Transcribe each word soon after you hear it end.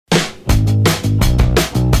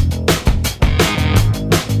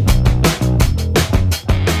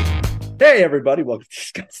Hey, everybody. Welcome to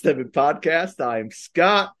Scott Stedman Podcast. I'm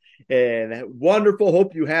Scott, and wonderful.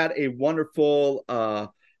 Hope you had a wonderful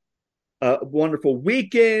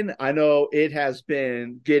weekend. I know it has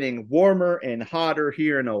been getting warmer and hotter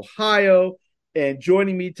here in Ohio. And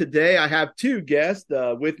joining me today, I have two guests.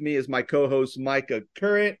 With me is my co-host, Micah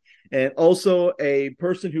Current, and also a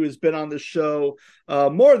person who has been on the show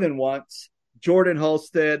more than once, Jordan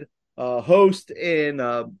Halstead. Host of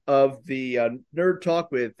the Nerd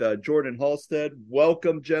Talk with Jordan Halstead.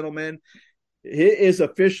 Welcome, gentlemen. It is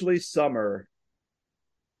officially summer.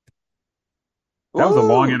 That was a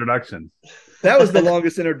long introduction. That was the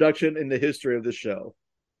longest introduction in the history of the show.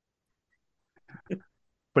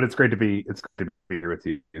 But it's great to be here with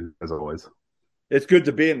you, as always. It's good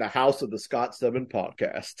to be in the house of the Scott Stedman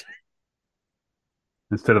Podcast.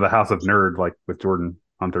 Instead of the house of nerd, like with Jordan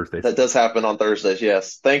on Thursdays. That does happen on Thursdays,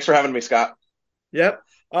 yes. Thanks for having me, Scott. Yep.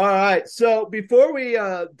 All right. So before we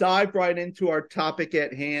dive right into our topic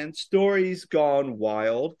at hand, stories gone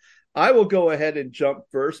wild, I will go ahead and jump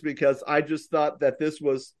first because I just thought that this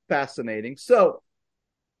was fascinating. So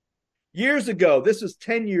years ago, this was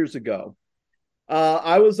 10 years ago,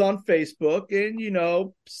 I was on Facebook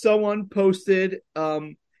and, someone posted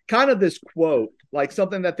kind of this quote, like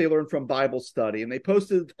something that they learned from Bible study. And they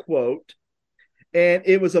posted the quote. And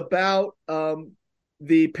it was about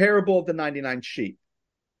the parable of the 99 sheep.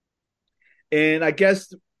 And I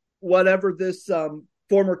guess whatever this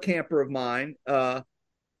former camper of mine,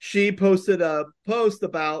 she posted a post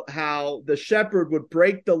about how the shepherd would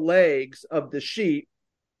break the legs of the sheep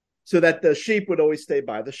so that the sheep would always stay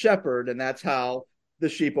by the shepherd. And that's how the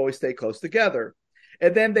sheep always stay close together.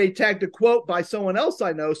 And then they tagged a quote by someone else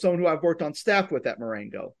I know, someone who I've worked on staff with at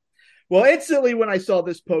Marengo. Well, instantly when I saw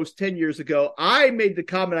this post 10 years ago, I made the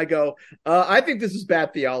comment, I go, I think this is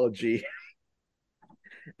bad theology.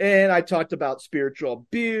 And I talked about spiritual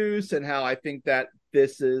abuse and how I think that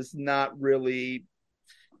this is not really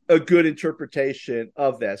a good interpretation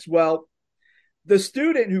of this. Well, the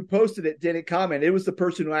student who posted it didn't comment. It was the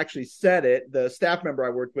person who actually said it, the staff member I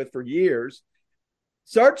worked with for years,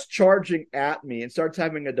 starts charging at me and starts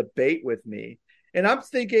having a debate with me. And I'm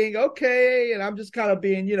thinking, okay, and I'm just kind of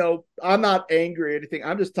being, I'm not angry or anything.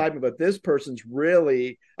 I'm just typing, but this person's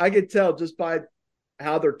really, I could tell just by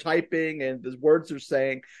how they're typing and the words they're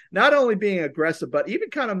saying, not only being aggressive, but even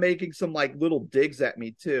kind of making some like little digs at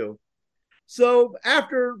me too. So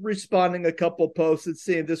after responding a couple posts and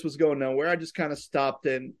seeing this was going nowhere, I just kind of stopped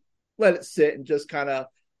and let it sit and just kind of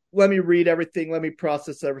let me read everything, let me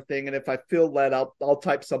process everything. And if I feel led, I'll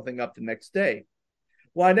type something up the next day.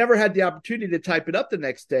 Well, I never had the opportunity to type it up the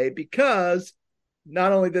next day because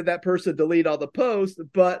not only did that person delete all the posts,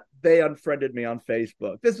 but they unfriended me on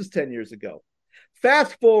Facebook. This was 10 years ago.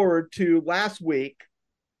 Fast forward to last week,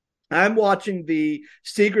 I'm watching the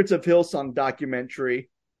Secrets of Hillsong documentary.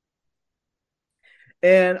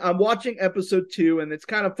 And I'm watching episode 2, and it's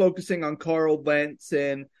kind of focusing on Carl Lentz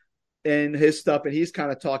and his stuff. And he's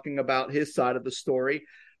kind of talking about his side of the story.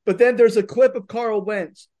 But then there's a clip of Carl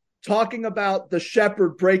Lentz talking about the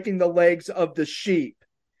shepherd breaking the legs of the sheep.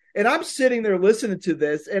 And I'm sitting there listening to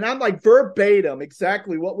this, and I'm like verbatim,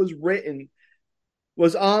 exactly what was written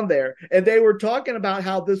was on there. And they were talking about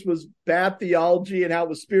how this was bad theology and how it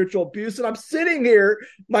was spiritual abuse. And I'm sitting here,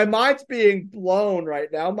 my mind's being blown right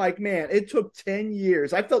now. I'm like, man, it took 10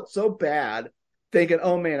 years. I felt so bad thinking,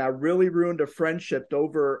 oh man, I really ruined a friendship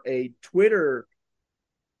over a Twitter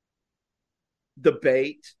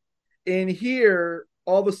debate. And here,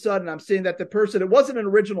 all of a sudden, I'm seeing that the person, it wasn't an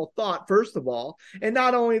original thought, first of all. And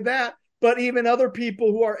not only that, but even other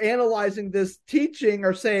people who are analyzing this teaching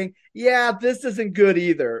are saying, yeah, this isn't good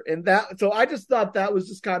either. And so I just thought that was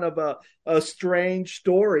just kind of a strange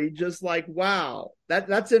story. Just like, wow,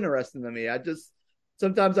 that's interesting to me.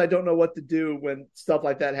 Sometimes I don't know what to do when stuff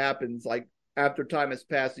like that happens. Like after time has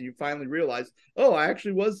passed and you finally realize, oh, I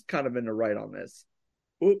actually was kind of in the right on this.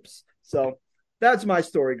 Oops. So that's my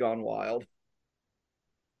story gone wild.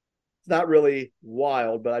 It's not really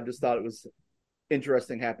wild, but I just thought it was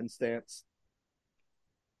interesting happenstance.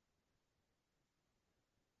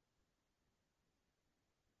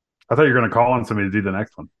 I thought you were going to call on somebody to do the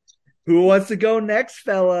next one. Who wants to go next,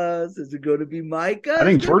 fellas? Is it going to be Micah? I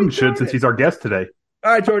think Jordan should, since he's our guest today.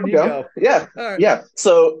 All right, Jordan, you go. Yeah. All right. Yeah.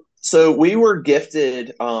 So we were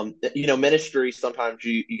gifted, ministry. Sometimes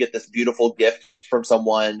you get this beautiful gift from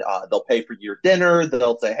someone. They'll pay for your dinner.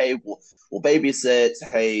 They'll say, hey, we'll babysit.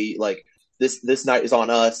 Hey, like this night is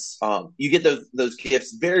on us. You get those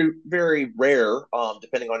gifts, very, very rare,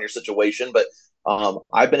 depending on your situation. But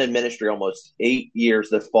I've been in ministry almost 8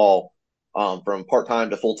 years this fall, from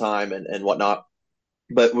part-time to full-time and whatnot.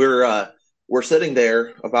 But we're we're sitting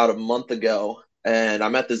there about a month ago, and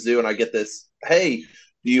I'm at the zoo, and I get this, hey,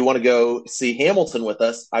 do you want to go see Hamilton with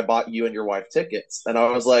us? I bought you and your wife tickets. And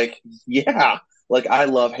I was like, yeah, like I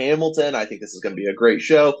love Hamilton. I think this is going to be a great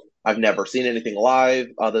show. I've never seen anything live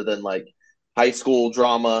other than like high school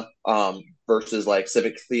drama versus like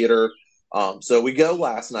civic theater. So we go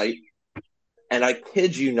last night, and I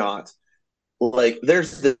kid you not, like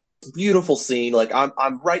there's this beautiful scene. Like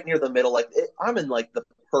I'm right near the middle. I'm in like the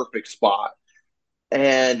perfect spot,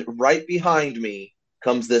 and right behind me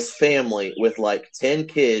comes this family with like 10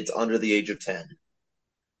 kids under the age of 10.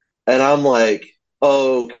 And I'm like,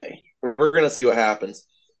 okay, we're going to see what happens.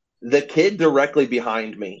 The kid directly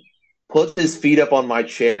behind me puts his feet up on my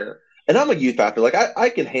chair. And I'm a youth pastor. Like, I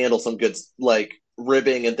can handle some good, like,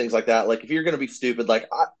 ribbing and things like that. Like, if you're going to be stupid, like,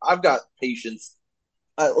 I've got patience.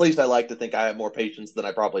 At least I like to think I have more patience than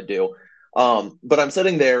I probably do. But I'm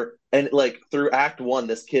sitting there, and, like, through act one,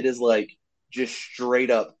 this kid is, like, just straight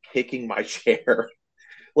up kicking my chair.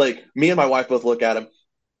 Like, me and my wife both look at him.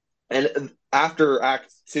 And after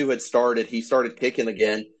act two had started, he started kicking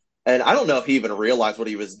again. And I don't know if he even realized what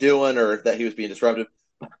he was doing or if that he was being disruptive.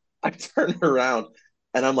 I turned around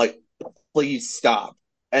and I'm like, please stop.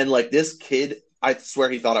 And like this kid, I swear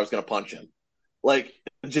he thought I was going to punch him. Like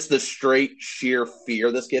just the straight sheer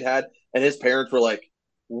fear this kid had. And his parents were like,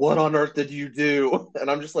 what on earth did you do? And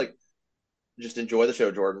I'm just like, just enjoy the show,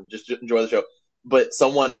 Jordan. Just enjoy the show. But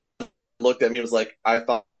someone looked at me and was like, I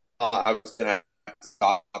thought I was going to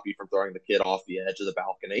stop you from throwing the kid off the edge of the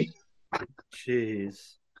balcony.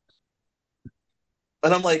 Jeez.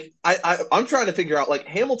 And I'm like, I'm trying to figure out, like,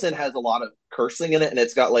 Hamilton has a lot of cursing in it, and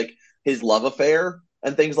it's got, like, his love affair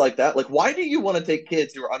and things like that. Like, why do you want to take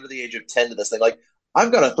kids who are under the age of 10 to this thing? Like,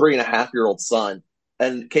 I've got a 3.5-year-old son,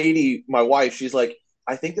 and Katie, my wife, she's like,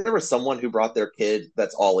 I think there was someone who brought their kid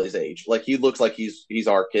that's all his age. Like, he looks like he's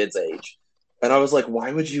our kid's age. And I was like,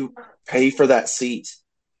 why would you pay for that seat?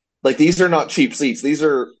 Like, these are not cheap seats. These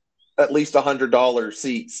are at least $100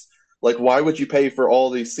 seats. Like, why would you pay for all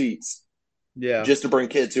these seats? Yeah. Just to bring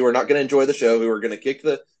kids who are not going to enjoy the show, who are going to kick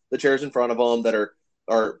the chairs in front of them, that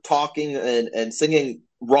are talking and singing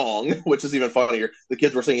wrong, which is even funnier. The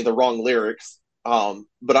kids were singing the wrong lyrics.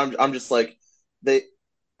 But I'm just like,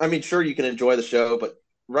 I mean, sure, you can enjoy the show, but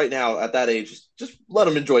right now at that age, just let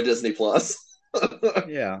them enjoy Disney Plus.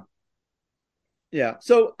 Yeah. Yeah.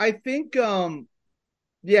 So I think,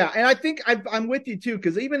 yeah, and I think I'm with you too,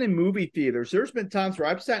 because even in movie theaters, there's been times where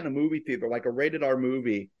I've sat in a movie theater, like a rated R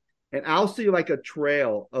movie, and I'll see like a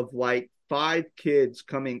trail of like 5 kids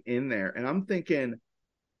coming in there, and I'm thinking,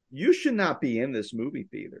 you should not be in this movie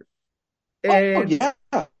theater. And yeah.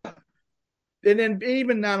 And then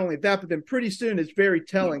even not only that, but then pretty soon it's very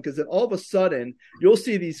telling, because then all of a sudden you'll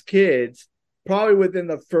see these kids probably within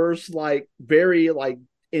the first like very like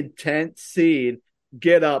intense scene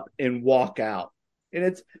get up and walk out.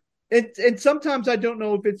 And and sometimes I don't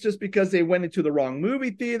know if it's just because they went into the wrong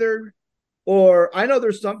movie theater, or I know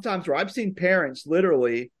there's sometimes where I've seen parents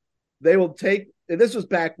literally, they will take, and this was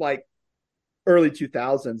back like early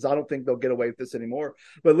 2000s. I don't think they'll get away with this anymore,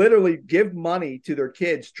 but literally give money to their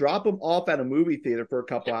kids, drop them off at a movie theater for a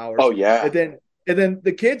couple hours. Oh yeah. And then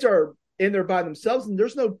the kids are in there by themselves, and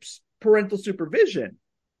there's no parental supervision.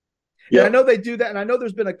 Yeah, I know they do that, and I know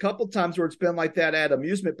there's been a couple times where it's been like that at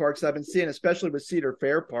amusement parks I've been seeing, especially with Cedar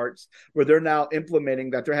Fair parks, where they're now implementing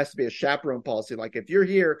that there has to be a chaperone policy. Like if you're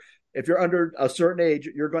here, if you're under a certain age,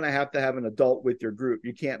 you're going to have an adult with your group.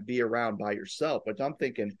 You can't be around by yourself, which I'm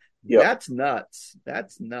thinking, that's nuts.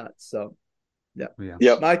 That's nuts. So,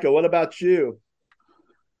 yeah. Micah, what about you?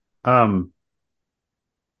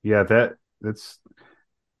 Yeah, that's.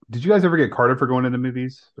 Did you guys ever get carded for going into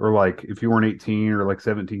movies, or like if you weren't 18 or like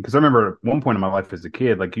 17? Because I remember at one point in my life as a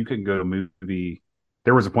kid, like you couldn't go to a movie.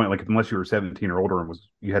 There was a point like unless you were 17 or older and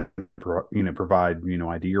you had to provide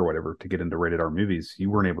ID or whatever to get into rated R movies, you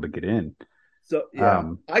weren't able to get in. So yeah,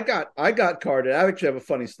 I got carded. I actually have a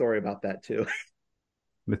funny story about that too.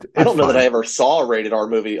 I don't know that I ever saw a rated R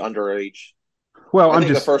movie underage. Well, I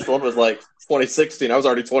think the first one was like 2016. I was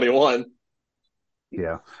already 21.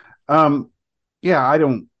 Yeah. Yeah, I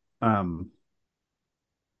don't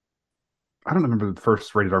remember the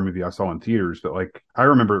first rated R movie I saw in theaters, but like I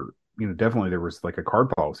remember, definitely there was like a card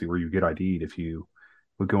policy where you get ID'd if you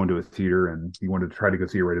would go into a theater and you wanted to try to go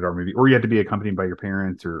see a rated R movie, or you had to be accompanied by your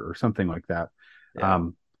parents or something like that. Yeah.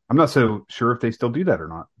 I'm not so sure if they still do that or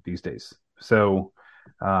not these days. So,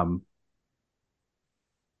 I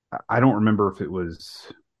don't remember if it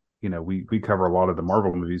was, we cover a lot of the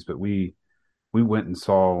Marvel movies, but we went and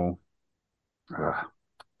saw,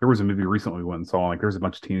 there was a movie recently we went and saw, like there was a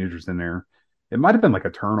bunch of teenagers in there. It might have been like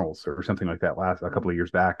Eternals or something like that a couple of years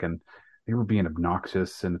back. And they were being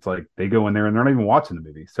obnoxious, and it's like they go in there and they're not even watching the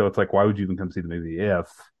movie. So it's like, why would you even come see the movie if,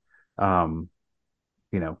 um,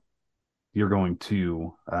 you know, you're going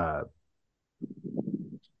to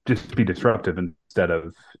just be disruptive instead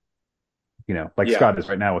of, like Yeah. Scott is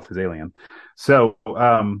right now with his Alien. So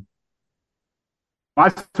my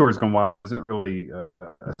story's gone wild. It isn't really a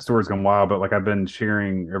story's gone wild, but like I've been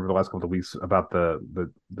sharing over the last couple of weeks about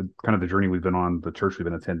the kind of the journey we've been on, the church we've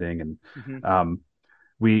been attending, and Mhm.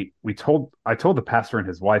 I told the pastor and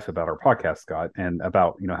his wife about our podcast, Scott, and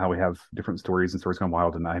about how we have different stories and stories gone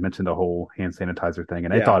wild, and I mentioned the whole hand sanitizer thing,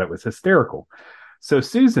 and they Yeah. thought it was hysterical. So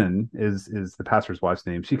Susan is the pastor's wife's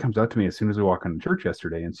name. She comes up to me as soon as we walk into church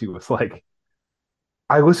yesterday, and she was like,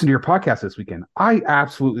 I listened to your podcast this weekend. I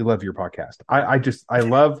absolutely love your podcast. I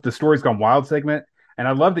love the Stories Gone Wild segment, and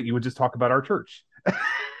I love that you would just talk about our church.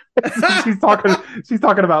 she's talking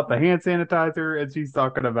about the hand sanitizer, and she's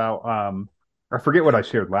talking about I forget what I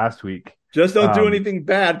shared last week. Just don't do anything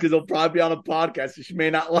bad, because they'll probably be on a podcast and she may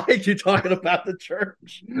not like you talking about the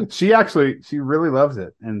church. She really loves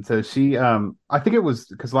it. And so she, I think it was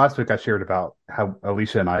because last week I shared about how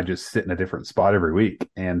Alicia and I just sit in a different spot every week,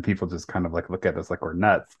 and people just kind of like look at us like we're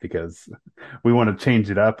nuts because we want to change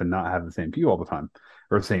it up and not have the same pew all the time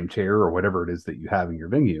or the same chair or whatever it is that you have in your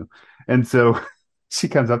venue. And so she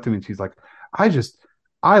comes up to me and she's like,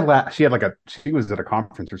 she was at a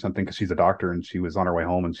conference or something because she's a doctor, and she was on her way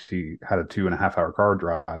home and she had a 2.5 hour car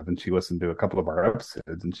drive, and she listened to a couple of our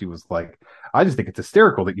episodes, and she was like, I just think it's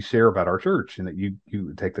hysterical that you share about our church and that you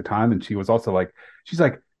take the time. And she was also like, she's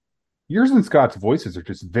like, yours and Scott's voices are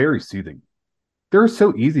just very soothing. They're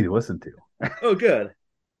so easy to listen to. Oh, good.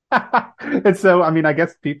 And so, I mean, I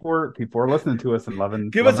guess people are listening to us and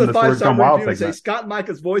loving. Give us a the Stories 5-star Gone Wild review and say segment. Scott and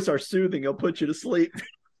Micah's voice are soothing. It'll put you to sleep.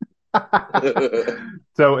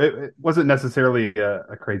 So it wasn't necessarily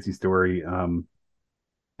a crazy story,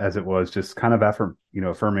 as it was just kind of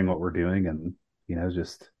affirming what we're doing, and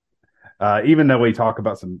just even though we talk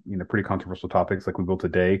about some pretty controversial topics like we will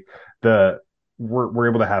today, we're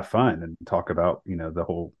able to have fun and talk about the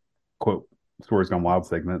whole quote Stories Gone Wild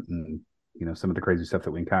segment, and some of the crazy stuff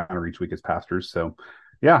that we encounter each week as pastors. So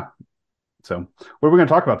yeah, so what are we going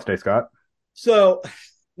to talk about today, Scott? So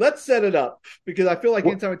let's set it up, because I feel like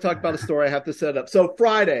anytime we talk about a story, I have to set it up. So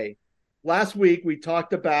Friday, last week, we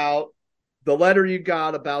talked about the letter you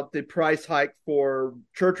got about the price hike for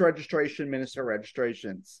church registration, minister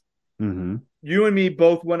registrations. Mm-hmm. You and me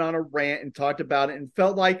both went on a rant and talked about it and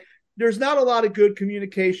felt like there's not a lot of good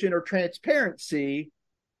communication or transparency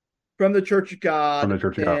from the Church of God.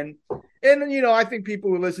 And I think people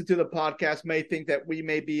who listen to the podcast may think that we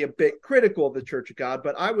may be a bit critical of the Church of God,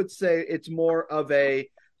 but I would say it's more of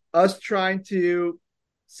us trying to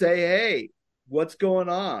say, hey, what's going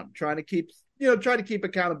on? Trying to keep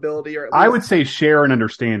accountability, or at least, I would say share and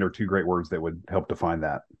understand are two great words that would help define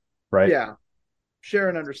that, right? Yeah, share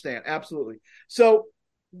and understand, absolutely. So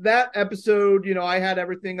that episode, I had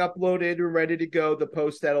everything uploaded and ready to go. The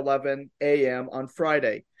post at 11 a.m. on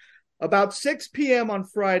Friday. About 6 p.m. on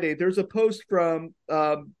Friday, there's a post from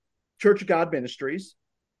Church of God Ministries,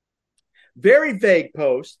 very vague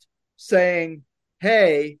post saying,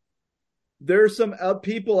 hey, there's some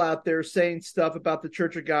people out there saying stuff about the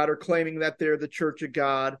Church of God or claiming that they're the Church of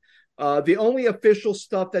God. The only official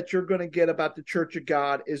stuff that you're going to get about the Church of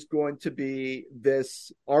God is going to be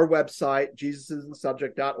our website,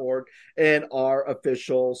 jesusisthesubject.org, and our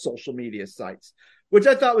official social media sites, which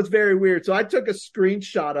I thought was very weird. So I took a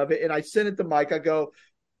screenshot of it and I sent it to Mike. I go,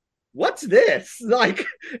 what's this?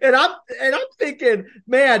 And I'm thinking,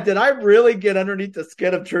 man, did I really get underneath the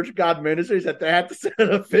skin of Church of God Ministries that they had to send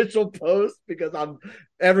an official post because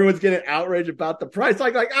everyone's getting outraged about the price?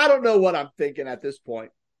 Like I don't know what I'm thinking at this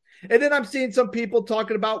point. And then I'm seeing some people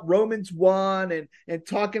talking about Romans 1 and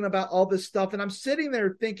talking about all this stuff. And I'm sitting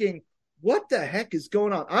there thinking, what the heck is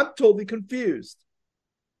going on? I'm totally confused.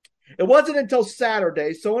 It wasn't until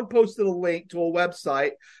Saturday, someone posted a link to a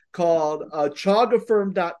website called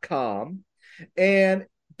chogaffirm.com. And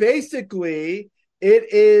basically,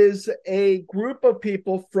 it is a group of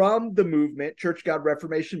people from the movement, Church of God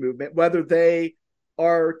Reformation movement, whether they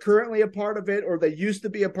are currently a part of it or they used to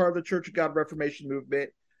be a part of the Church of God Reformation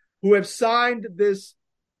movement, who have signed this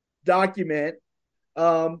document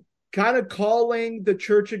kind of calling the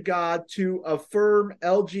Church of God to affirm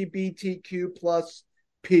LGBTQ plus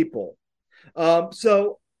people.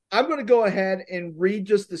 So I'm going to go ahead and read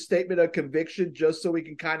just the statement of conviction just so we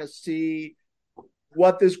can kind of see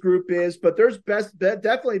what this group is. But there's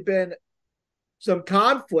definitely been some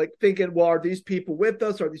conflict thinking, well, are these people with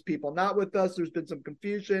us? Are these people not with us? There's been some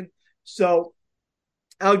confusion. So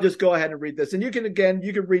I'll just go ahead and read this. And you can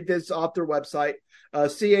read this off their website,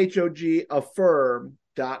 CHOG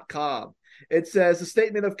Affirm.com. It says a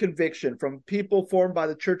statement of conviction from people formed by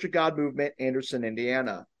the Church of God movement, Anderson,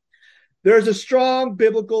 Indiana. There is a strong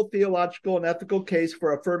biblical, theological, and ethical case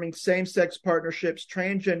for affirming same-sex partnerships,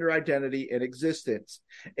 transgender identity, and existence,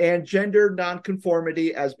 and gender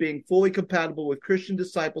nonconformity as being fully compatible with Christian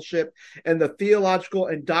discipleship and the theological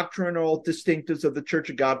and doctrinal distinctives of the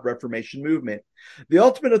Church of God Reformation movement. The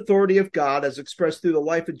ultimate authority of God, as expressed through the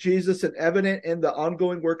life of Jesus and evident in the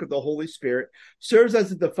ongoing work of the Holy Spirit, serves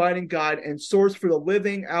as a defining guide and source for the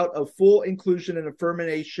living out of full inclusion and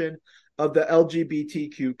affirmation of the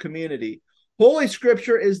LGBTQ community. Holy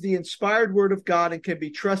Scripture is the inspired word of God and can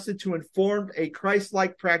be trusted to inform a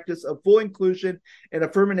Christ-like practice of full inclusion and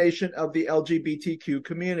affirmation of the LGBTQ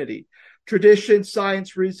community. Tradition,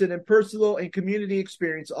 science, reason, and personal and community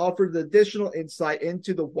experience offer the additional insight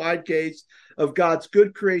into the wide gaze of God's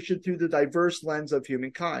good creation through the diverse lens of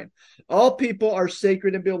humankind. All people are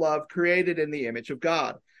sacred and beloved, created in the image of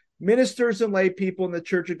God. Ministers and lay people in the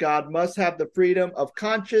Church of God must have the freedom of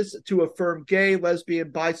conscience to affirm gay,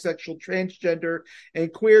 lesbian, bisexual, transgender,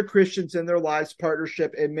 and queer Christians in their lives,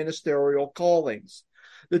 partnership, and ministerial callings.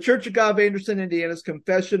 The Church of God of Anderson, Indiana's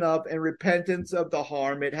confession of and repentance of the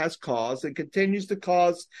harm it has caused and continues to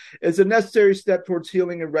cause is a necessary step towards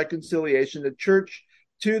healing and reconciliation. The Church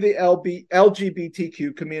to the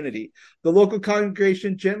LGBTQ community. The local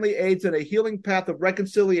congregation gently aids in a healing path of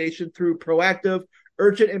reconciliation through proactive,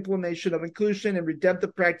 urgent implementation of inclusion and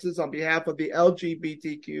redemptive practices on behalf of the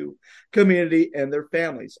LGBTQ community and their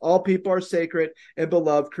families. All people are sacred and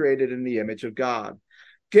beloved, created in the image of God.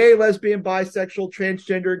 Gay, lesbian, bisexual,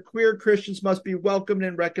 transgender, and queer Christians must be welcomed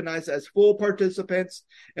and recognized as full participants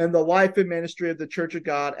in the life and ministry of the Church of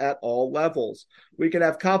God at all levels. We can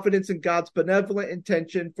have confidence in God's benevolent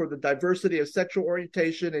intention for the diversity of sexual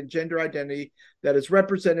orientation and gender identity that is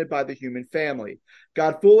represented by the human family.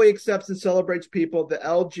 God fully accepts and celebrates people of the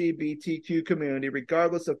LGBTQ community,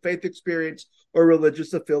 regardless of faith experience or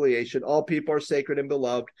religious affiliation. All people are sacred and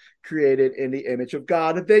beloved, created in the image of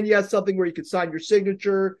God. And then you have something where you can sign your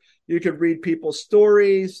signature. You can read people's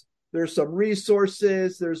stories. There's some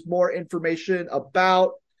resources. There's more information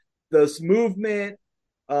about this movement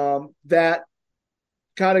that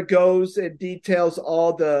kind of goes and details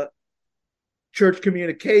all the church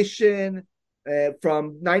communication from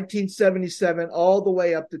 1977 all the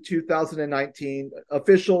way up to 2019,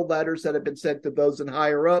 official letters that have been sent to those in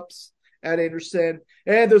higher ups at Anderson.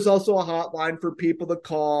 And there's also a hotline for people to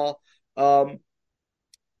call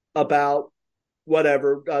about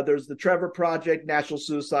whatever. There's the Trevor Project, National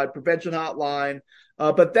Suicide Prevention Hotline.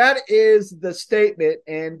 But that is the statement.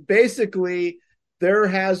 And basically, there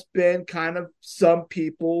has been kind of some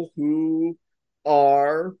people who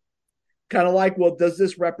are kind of like, well, does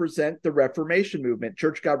this represent the Reformation movement,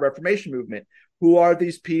 Church of God Reformation movement? Who are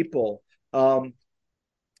these people? And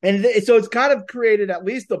so it's kind of created at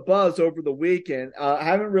least a buzz over the weekend. I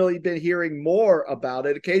haven't really been hearing more about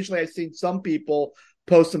it. Occasionally I've seen some people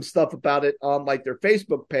post some stuff about it on like their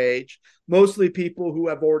Facebook page, mostly people who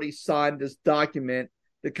have already signed this document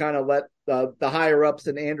to kind of let the higher ups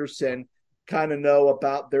in Anderson kind of know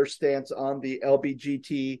about their stance on the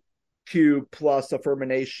LBGTQ plus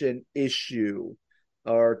affirmation issue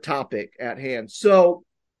or topic at hand. So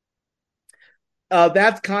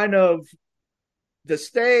that's kind of the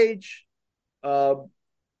stage. What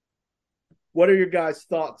are your guys'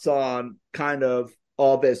 thoughts on kind of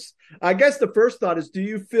all this? I guess the first thought is, do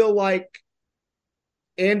you feel like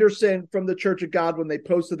Anderson from the Church of God, when they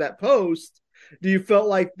posted that post, do you feel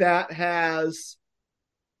like that has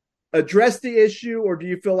addressed the issue, or do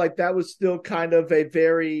you feel like that was still kind of a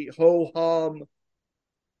very ho-hum,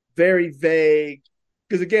 very vague?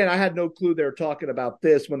 Because again, I had no clue they were talking about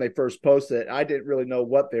this when they first posted it. I didn't really know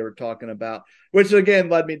what they were talking about, which again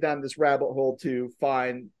led me down this rabbit hole to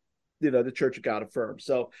find, the Church of God Affirm.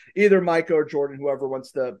 So either Micah or Jordan, whoever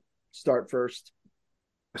wants to start first.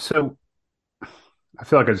 So I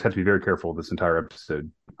feel like I just have to be very careful this entire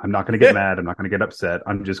episode. I'm not going to get mad. I'm not going to get upset.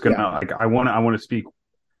 I'm just going to, I want to speak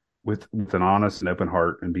with an honest and open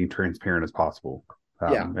heart and being transparent as possible.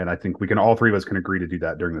 And I think all three of us can agree to do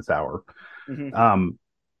that during this hour. Mm-hmm.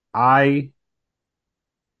 I,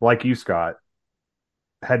 like you, Scott,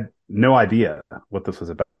 had no idea what this was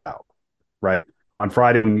about, right? On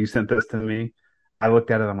Friday, when you sent this to me, I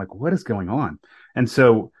looked at it. I'm like, what is going on? And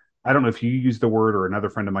so I don't know if you used the word or another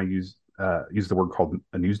friend of mine used the word called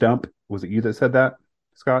a news dump. Was it you that said that,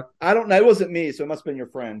 Scott? I don't know. It wasn't me, so it must have been your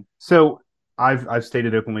friend. So I've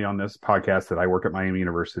stated openly on this podcast that I work at Miami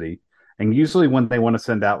University, and usually when they want to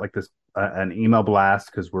send out like this an email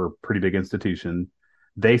blast, because we're a pretty big institution,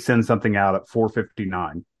 they send something out at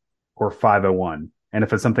 4:59 or 5:01. And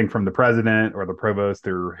if it's something from the president or the provost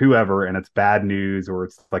or whoever, and it's bad news or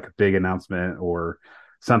it's like a big announcement or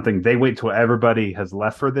something, they wait till everybody has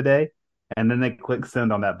left for the day, and then they click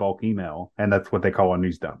send on that bulk email, and that's what they call a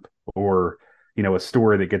news dump, or a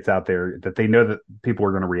story that gets out there that they know that people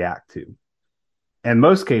are going to react to. In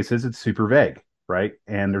most cases, it's super vague, right?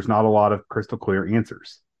 And there's not a lot of crystal clear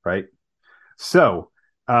answers, right? So,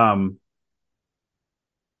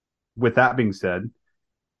 with that being said,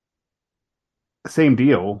 same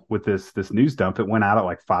deal with this news dump. It went out at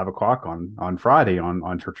like 5 o'clock on Friday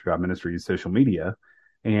on Church of God Ministries social media,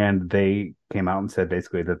 and they came out and said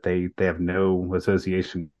basically that they have no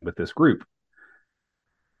association with this group.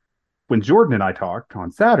 When Jordan and I talked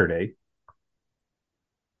on Saturday,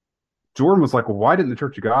 Jordan was like, well, why didn't the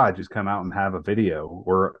Church of God just come out and have a video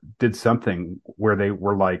or did something where they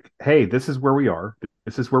were like, hey, this is where we are,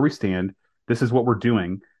 this is where we stand, this is what we're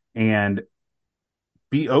doing, and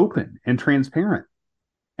be open and transparent.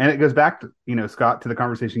 And it goes back to, Scott, to the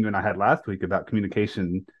conversation you and I had last week about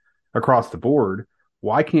communication across the board.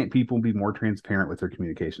 Why can't people be more transparent with their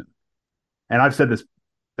communication? And I've said this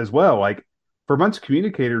as well, like, for a bunch of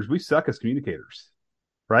communicators, we suck as communicators,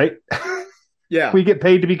 right? Yeah. We get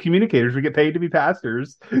paid to be communicators. We get paid to be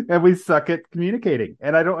pastors, and we suck at communicating.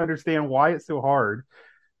 And I don't understand why it's so hard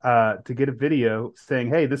to get a video saying,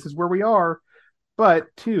 hey, this is where we are.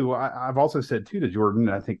 But too, I've also said too to Jordan,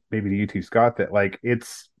 and I think maybe to you too, Scott, that like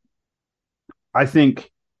I think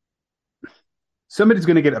somebody's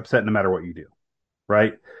going to get upset no matter what you do,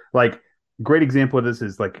 right? Like, great example of this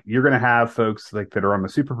is like you're going to have folks like that are on the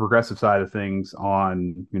super progressive side of things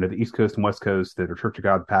on the East Coast and West Coast that are Church of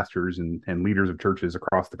God pastors and leaders of churches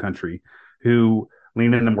across the country who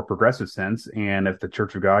lean in a more progressive sense. And if the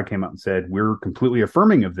Church of God came out and said we're completely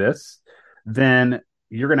affirming of this, then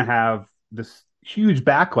you're going to have this huge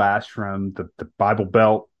backlash from the Bible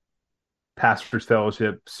Belt Pastors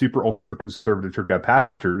Fellowship, super ultra conservative Church of God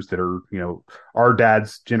pastors that are, our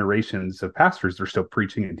dad's generations of pastors are still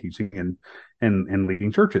preaching and teaching and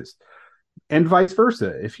leading churches, and vice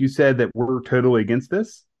versa. If you said that we're totally against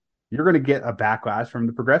this, you're going to get a backlash from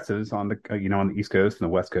the progressives on the on the East Coast and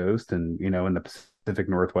the West Coast and in the Pacific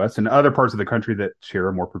Northwest and other parts of the country that share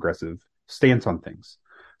a more progressive stance on things.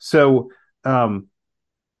 So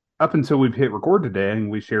up until we've hit record today, and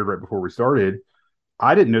we shared right before we started,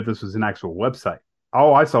 I didn't know this was an actual website.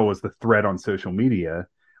 All I saw was the thread on social media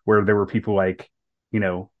where there were people like,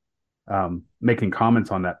 making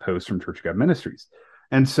comments on that post from Church of God Ministries.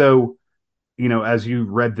 And so, as you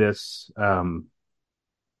read this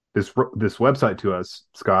website to us,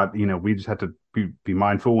 Scott, we just have to be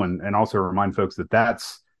mindful and also remind folks that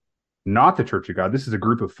that's not the Church of God. This is a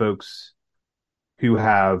group of folks who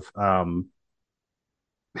have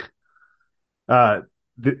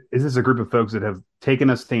this is a group of folks that have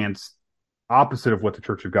taken a stance opposite of what the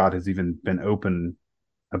Church of God has even been open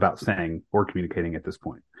about saying or communicating at this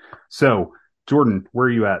point. So, Jordan, where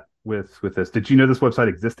are you at with this? Did you know this website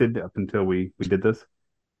existed up until we did this?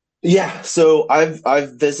 Yeah, so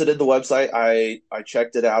I've visited the website. I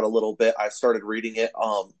checked it out a little bit. I started reading it.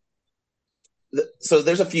 So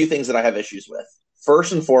there's a few things that I have issues with.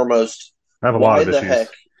 First and foremost, I have a lot of issues. Heck?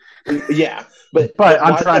 Yeah, but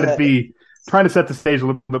I'm trying to set the stage a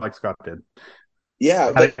little bit like Scott did.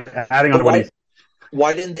 Yeah, but adding on to what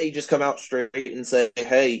why didn't they just come out straight and say,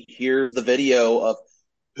 hey, here's the video of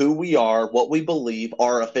who we are, what we believe,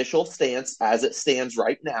 our official stance as it stands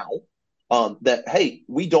right now, that, hey,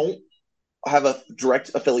 we don't have a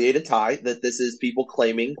direct affiliated tie, that this is people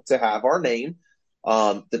claiming to have our name,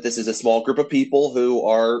 that this is a small group of people who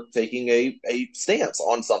are taking a stance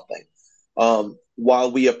on something.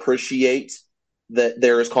 While we appreciate that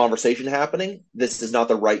there is conversation happening, this is not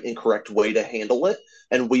the right and correct way to handle it,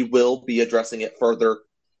 and we will be addressing it further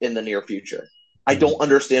in the near future. I don't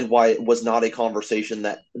understand why it was not a conversation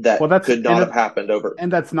that could not have happened over.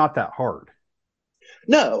 And that's not that hard.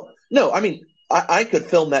 No. I mean, I could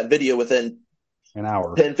film that video within an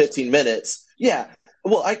hour, 10, 15 minutes. Yeah.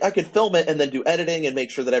 Well, I could film it and then do editing and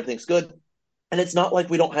make sure that everything's good. And it's not like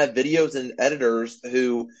we don't have videos and editors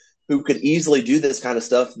who could easily do this kind of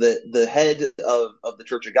stuff. The head of the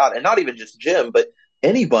Church of God, and not even just Jim, but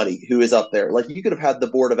anybody who is up there. Like, you could have had the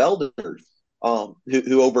board of elders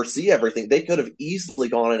who oversee everything. They could have easily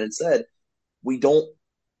gone in and said, we don't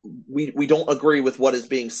agree with what is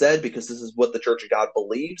being said because this is what the Church of God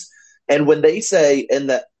believes. And when they say, and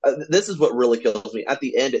that this is what really kills me, at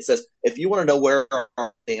the end it says, if you want to know where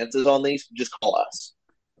our stance is on these, just call us.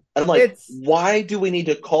 And I'm like, why do we need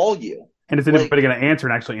to call you? And is anybody going to answer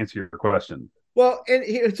and actually answer your question? Well,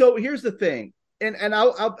 and so here's the thing.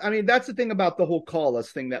 I mean, that's the thing about the whole call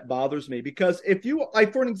us thing that bothers me, because if you,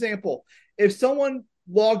 like, for an example, if someone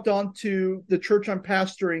logged on to the church I'm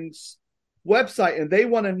pastoring's website and they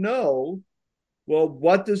want to know, well,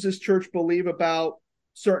 what does this church believe about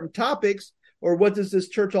certain topics, or what does this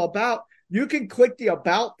church all about? You can click the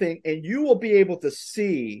about thing and you will be able to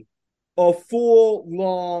see a full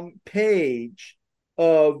long page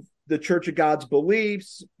of the Church of God's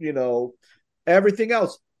beliefs, everything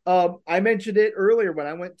else. I mentioned it earlier when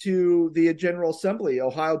I went to the General Assembly,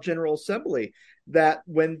 Ohio General Assembly, that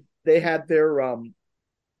when they had their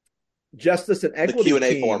justice and equity, the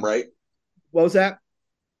Q&A team, form, right? What was that?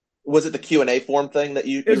 Was it the Q&A form thing that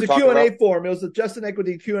you? It was a Q&A form. It was a justice and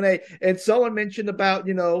equity Q&A, and someone mentioned about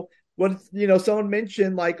someone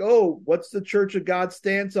mentioned like, oh, what's the Church of God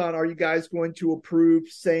stance on? Are you guys going to approve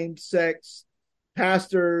same-sex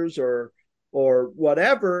pastors or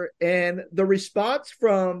whatever? And the response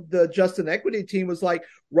from the justice and equity team was like,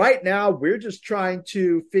 right now we're just trying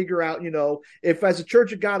to figure out, if as a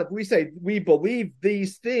Church of God, if we say we believe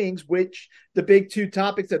these things, which the big two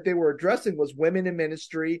topics that they were addressing was women in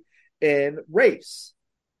ministry and race.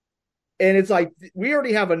 And it's like, we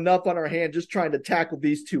already have enough on our hand just trying to tackle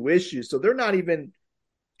these two issues. So they're not even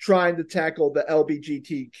trying to tackle the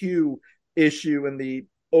LGBTQ issue and the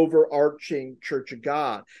overarching Church of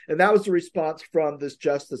God. And that was the response from this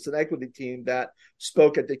justice and equity team that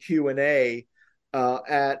spoke at the Q&A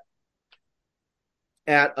at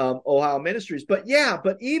Ohio Ministries. But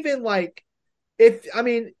even like,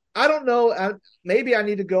 I don't know, maybe I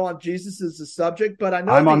need to go on Jesus as a subject, but I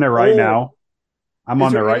know I'm on there right now. I'm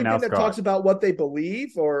on there right now, Scott. That talks about what they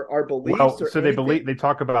believe or our beliefs. Well, so they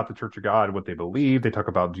talk about the Church of God, what they believe. They talk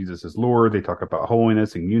about Jesus as Lord. They talk about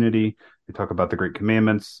holiness and unity. They talk about the Great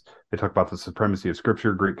Commandments. They talk about the supremacy of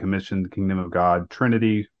Scripture, Great Commission, the Kingdom of God,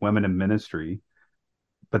 Trinity, women in ministry.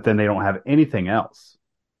 But then they don't have anything else.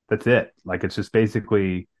 That's it. Like, it's just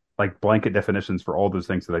basically like blanket definitions for all those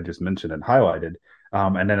things that I just mentioned and highlighted.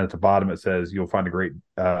 And then at the bottom it says you'll find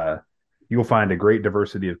a great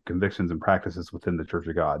diversity of convictions and practices within the Church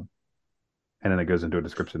of God. And then it goes into a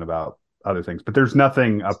description about other things. But there's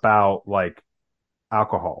nothing about like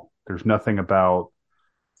alcohol. There's nothing about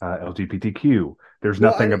LGBTQ. There's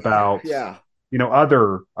nothing about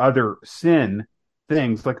other sin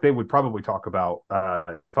things. Like they would probably talk about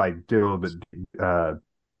if I did a little bit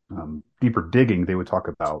deeper digging, they would talk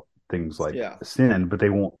about things like sin, but they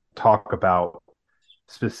won't talk about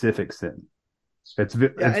specific sin. It's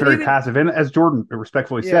very passive. And as Jordan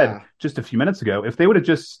respectfully said just a few minutes ago, if they would have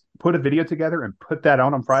just put a video together and put that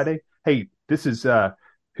on Friday, hey, this is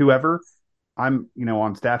whoever, I'm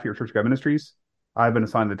on staff here at Church of God Ministries. I've been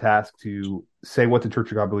assigned the task to say what the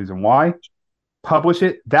Church of God believes and why. Publish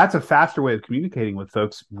it. That's a faster way of communicating with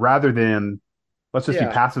folks rather than let's just be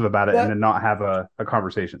passive about it and then not have a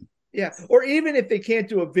conversation. Yeah. Or even if they can't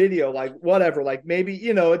do a video, like whatever, like maybe,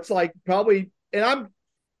 it's like probably, and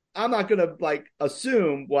I'm not going to like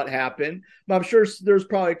assume what happened, but I'm sure there's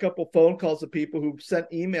probably a couple phone calls of people who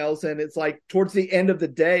sent emails and it's like towards the end of the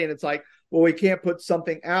day and it's like, well, we can't put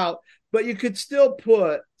something out, but you could still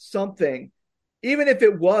put something, even if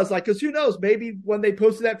it was like, because who knows, maybe when they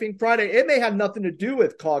posted that thing Friday, it may have nothing to do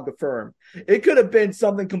with Affirm. It could have been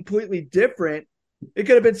something completely different. It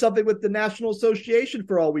could have been something with the National Association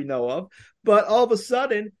for all we know of, but all of a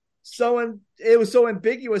sudden, it was so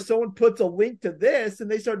ambiguous. Someone puts a link to this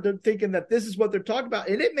and they start thinking that this is what they're talking about.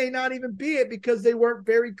 And it may not even be it because they weren't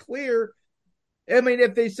very clear. I mean,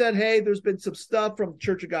 if they said, hey, there's been some stuff from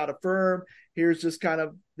Church of God Affirm, here's just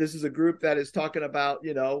this is a group that is talking about,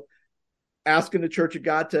 asking the Church of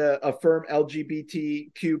God to affirm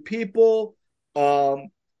LGBTQ people.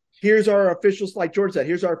 Here's our official, like George said,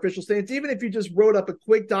 here's our official stance. Even if you just wrote up a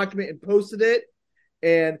quick document and posted it,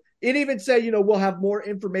 and it even said, we'll have more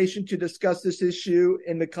information to discuss this issue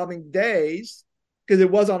in the coming days because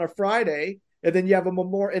it was on a Friday. And then you have a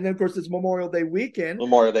memorial. And then, of course, it's Memorial Day weekend.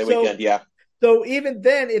 So even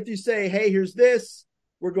then, if you say, hey, here's this,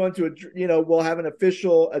 we're going to, we'll have an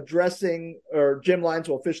official addressing, or Jim Lyons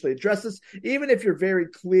will officially address this. Even if you're very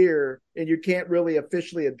clear and you can't really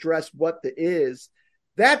officially address what the is,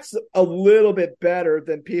 that's a little bit better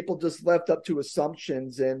than people just left up to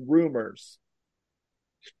assumptions and rumors.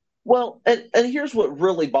 Well, and here's what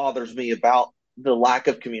really bothers me about the lack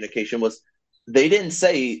of communication was they didn't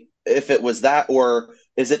say if it was that or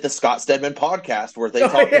is it the Scott Stedman podcast where they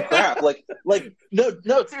talk crap? Like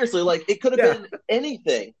no, seriously, like it could have been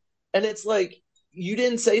anything. And it's like you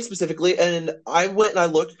didn't say specifically. And I went and I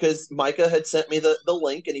looked because Micah had sent me the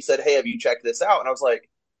link and he said, hey, have you checked this out? And I was like,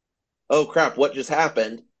 oh crap, what just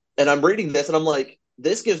happened? And I'm reading this and I'm like,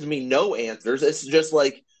 this gives me no answers. It's just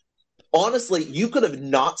like honestly, you could have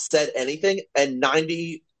not said anything, and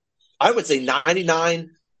I would say 95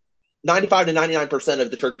 to 99%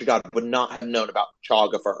 of the Church of God would not have known about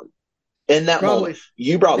Chog Affirm. In that moment, Probably,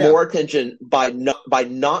 you brought yeah. more attention by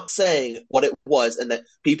not saying what it was, and that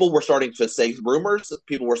people were starting to say rumors.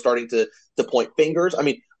 People were starting to point fingers. I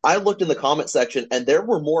mean, I looked in the comment section, and there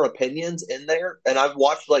were more opinions in there. And I've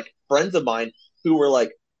watched like friends of mine who were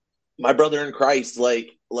like, "My brother in Christ,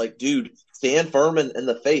 like, dude, stand firm in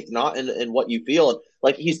the faith, not in what you feel." And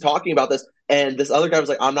like he's talking about this, and this other guy was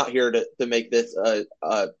like, "I'm not here to make this a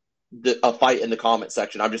fight in the comment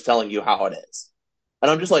section. I'm just telling you how it is." And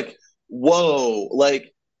I'm just like, whoa,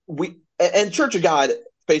 like and Church of God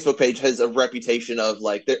Facebook page has a reputation of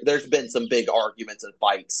like there's been some big arguments and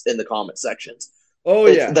fights in the comment sections. Oh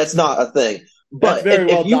yeah, that's not a thing. That's But very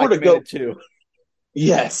well if you were to go, too.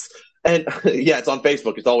 yes, and yeah, it's on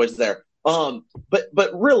Facebook. It's always there. But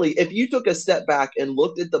really, if you took a step back and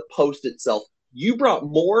looked at the post itself, you brought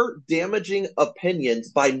more damaging opinions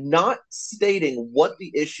by not stating what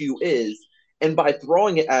the issue is and by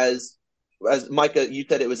throwing it as Micah, you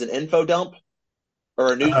said it was an info dump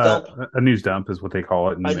or a news dump? A news dump is what they call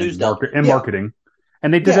it in marketing.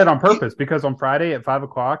 And they did that on purpose because on Friday at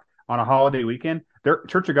 5:00 on a holiday weekend, their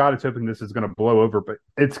Church of God is hoping this is going to blow over. But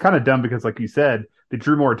it's kind of dumb because, like you said, they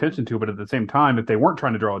drew more attention to it. But at the same time, if they weren't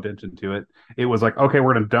trying to draw attention to it, it was like, okay,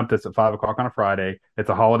 we're going to dump this at 5:00 on a Friday. It's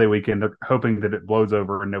a holiday weekend. They're hoping that it blows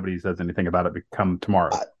over and nobody says anything about it come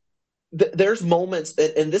tomorrow. There's moments,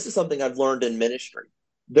 and this is something I've learned in ministry.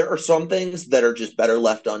 There are some things that are just better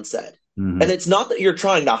left unsaid. Mm-hmm. And it's not that you're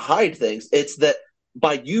trying to hide things. It's that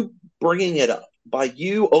by you bringing it up, by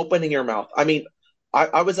you opening your mouth. I mean,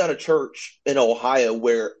 I was at a church in Ohio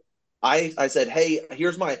where I said, hey,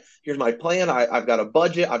 here's my plan. I've got a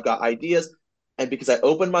budget. I've got ideas. And because I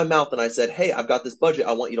opened my mouth and I said, hey, I've got this budget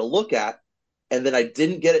I want you to look at, and then I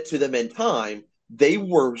didn't get it to them in time, they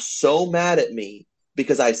were so mad at me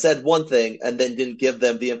because I said one thing and then didn't give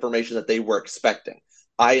them the information that they were expecting.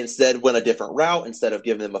 I instead went a different route. Instead of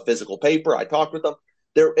giving them a physical paper, I talked with them.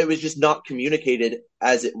 It was just not communicated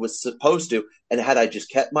as it was supposed to. And had I just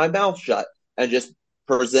kept my mouth shut and just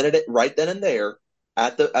presented it right then and there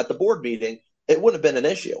at the board meeting, it wouldn't have been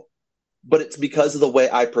an issue. But it's because of the way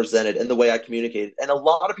I presented and the way I communicated. And a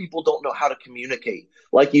lot of people don't know how to communicate.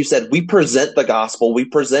 Like you said, we present the gospel, we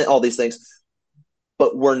present all these things,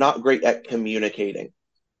 but we're not great at communicating.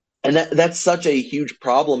 And that's such a huge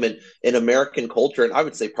problem in American culture, and I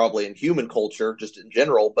would say probably in human culture, just in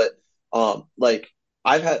general. But like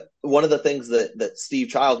I've had one of the things that Steve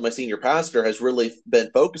Childs, my senior pastor, has really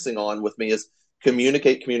been focusing on with me is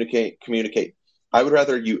communicate. I would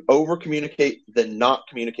rather you over communicate than not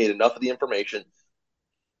communicate enough of the information,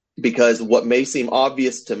 because what may seem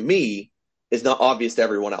obvious to me is not obvious to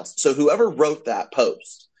everyone else. So whoever wrote that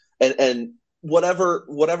post and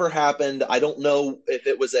whatever happened, I don't know if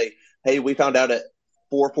it was hey, we found out at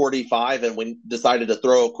 4:45 and we decided to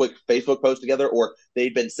throw a quick Facebook post together, or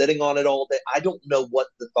they'd been sitting on it all day. I don't know what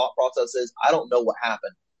the thought process is. I don't know what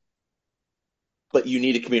happened. But you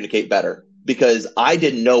need to communicate better, because I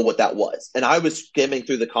didn't know what that was. And I was skimming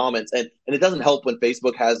through the comments, and it doesn't help when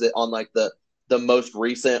Facebook has it on like the most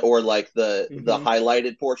recent or like the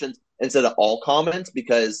highlighted portions instead of all comments,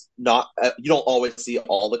 because you don't always see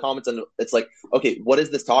all the comments. And it's like, okay, what is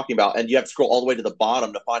this talking about? And you have to scroll all the way to the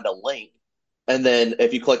bottom to find a link. And then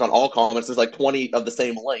if you click on all comments, there's like 20 of the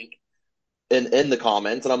same link in the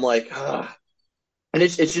comments. And I'm like, ugh. And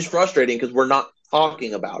it's just frustrating because we're not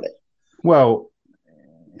talking about it. Well,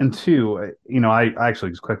 and two, I actually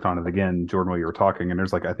just clicked on it again, Jordan, while you were talking, and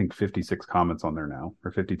there's like, I think 56 comments on there now,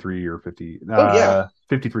 or 53 or 50,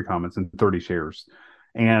 53 comments and 30 shares.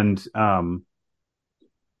 And,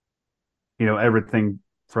 everything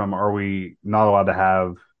from, are we not allowed to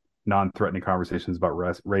have non-threatening conversations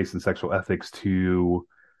about race and sexual ethics, to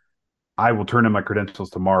I will turn in my credentials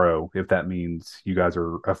tomorrow if that means you guys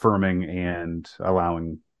are affirming and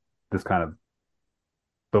allowing this kind of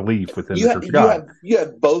belief within the Church of God. You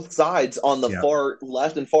have both sides on the far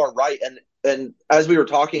left and far right. And as we were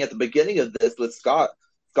talking at the beginning of this with Scott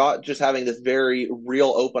just having this very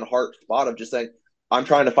real open heart spot of just saying, I'm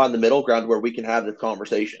trying to find the middle ground where we can have this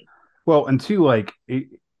conversation. Well, and two, like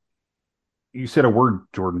you said a word,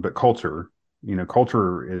 Jordan, but culture,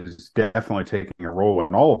 culture is definitely taking a role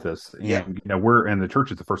in all of this. And, the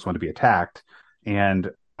church is the first one to be attacked. And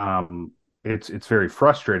it's very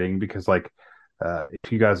frustrating because, like,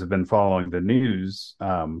 if you guys have been following the news,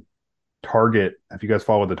 Target, have you guys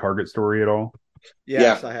followed the Target story at all?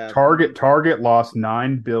 Yes, I have. Target lost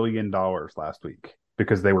 $9 billion last week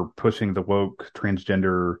because they were pushing the woke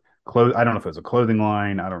transgender I don't know if it was a clothing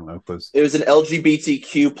line. I don't know if it was. It was an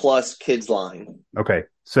LGBTQ plus kids line. Okay.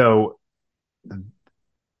 So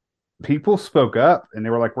people spoke up and they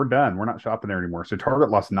were like, we're done. We're not shopping there anymore. So Target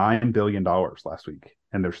lost $9 billion last week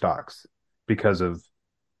in their stocks because of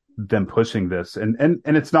them pushing this. And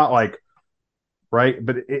it's not like, right.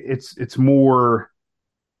 But it's more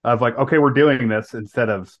of like, okay, we're doing this instead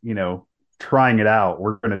of, trying it out.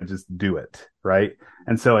 We're going to just do it. Right.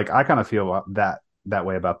 And so like, I kind of feel that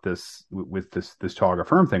way about this with this Child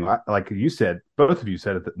Affirm thing. Like you said, both of you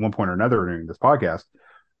said at one point or another during this podcast,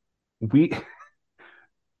 I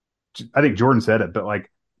think Jordan said it, but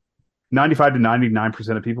like 95 to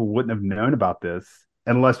 99% of people wouldn't have known about this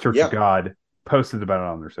unless Church of God posted about it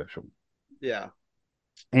on their social. Yeah.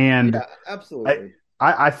 And yeah, absolutely.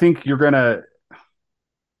 I think you're going to,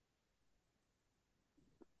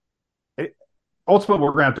 ultimately,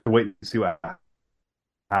 we're going to have to wait and see what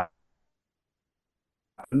happens.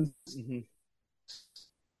 Mm-hmm.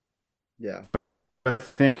 Yeah. I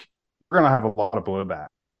think we're going to have a lot of blowback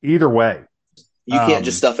either way. You can't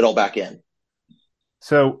just stuff it all back in.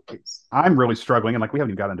 So I'm really struggling, and like we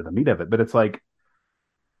haven't even got into the meat of it, but it's like,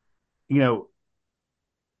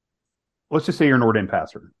 let's just say you're an ordained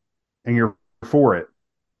pastor and you're for it.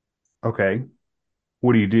 Okay,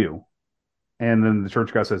 what do you do? And then the Church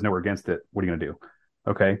of God says, no, we're against it. What are you going to do?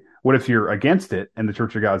 Okay, what if you're against it and the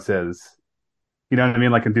Church of God says, you know what I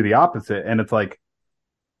mean? Like, and do the opposite. And it's like,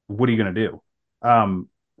 what are you going to do?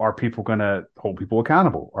 Are people going to hold people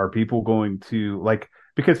accountable? Are people going to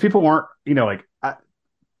because people aren't,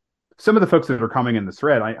 some of the folks that are coming in this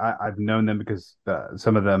thread, I've known them because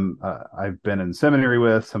some of them I've been in seminary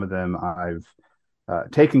with, some of them I've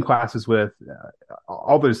taken classes with,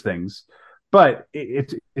 all those things. But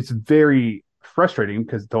it's very frustrating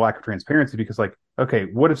because the lack of transparency, because like, okay,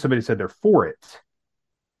 what if somebody said they're for it?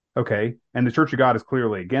 Okay. And the Church of God is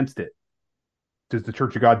clearly against it. Does the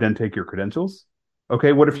Church of God then take your credentials?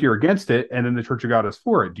 Okay. What if you're against it and then the Church of God is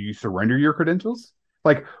for it? Do you surrender your credentials?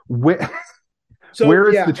 Like, where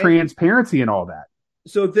is the transparency in all that?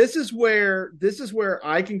 So this is where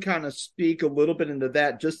I can kind of speak a little bit into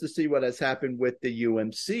that, just to see what has happened with the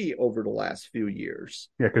UMC over the last few years.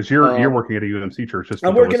 Yeah, because you're working at a UMC church.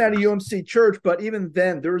 I'm working at a UMC church, but even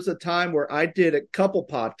then, there was a time where I did a couple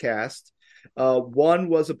podcasts. One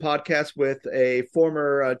was a podcast with a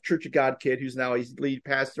former Church of God kid who's now he's lead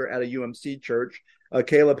pastor at a UMC church,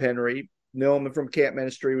 Caleb Henry. Know him from camp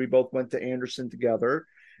ministry. We both went to Anderson together.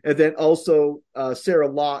 And then also Sarah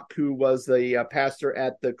Locke, who was the pastor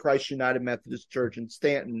at the Christ United Methodist Church in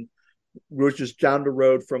Stanton, which is down the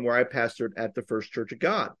road from where I pastored at the First Church of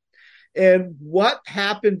God. And what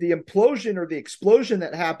happened, the implosion or the explosion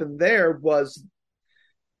that happened there was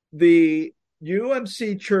the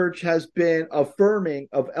UMC church has been affirming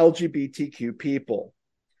of LGBTQ people.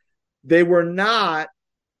 They were not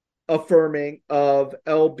affirming of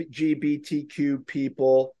LGBTQ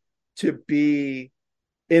people to be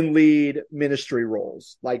in lead ministry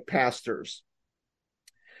roles like pastors.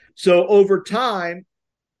 So over time,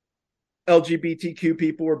 LGBTQ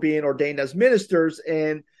people were being ordained as ministers,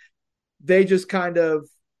 and they just kind of,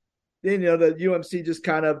 the UMC just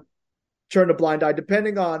kind of turned a blind eye,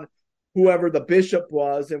 depending on whoever the bishop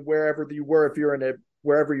was and wherever you were. If you're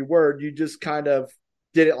wherever you were, you just kind of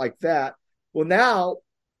did it like that. Well, now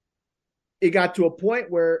it got to a point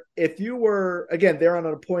where if you were, again, they're on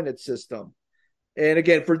an appointed system. And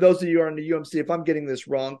again, for those of you who are in the UMC, if I'm getting this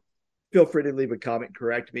wrong, feel free to leave a comment,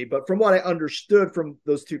 correct me. But from what I understood from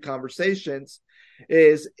those two conversations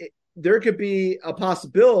is there could be a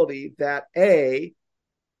possibility that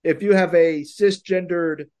if you have a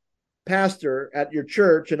cisgendered pastor at your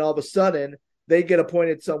church and all of a sudden they get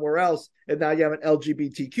appointed somewhere else and now you have an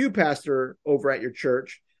LGBTQ pastor over at your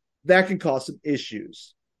church, that can cause some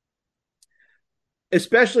issues.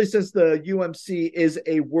 Especially since the UMC is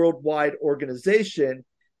a worldwide organization.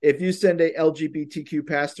 If you send a LGBTQ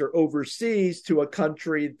pastor overseas to a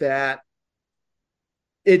country that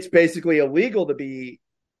it's basically illegal to be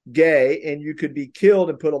gay and you could be killed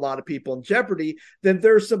and put a lot of people in jeopardy, then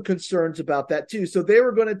there's some concerns about that too. So they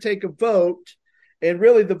were going to take a vote, and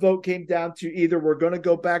really the vote came down to either we're going to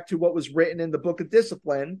go back to what was written in the Book of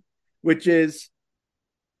Discipline, which is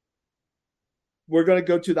we're going to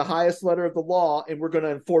go to the highest letter of the law and we're going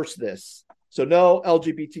to enforce this. So no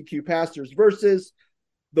LGBTQ pastors, versus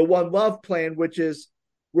the One Love plan, which is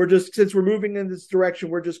since we're moving in this direction,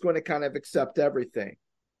 we're just going to kind of accept everything.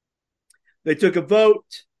 They took a vote.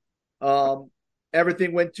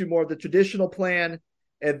 Everything went to more of the traditional plan.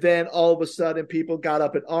 And then all of a sudden people got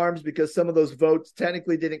up in arms because some of those votes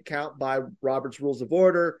technically didn't count by Robert's Rules of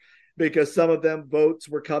Order, because some of them votes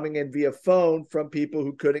were coming in via phone from people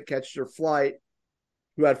who couldn't catch their flight,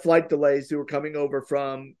 who had flight delays, who were coming over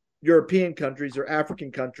from European countries or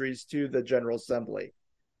African countries to the General Assembly.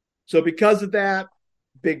 So because of that,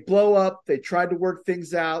 big blow up. They tried to work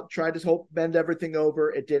things out, tried to bend everything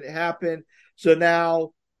over. It didn't happen. So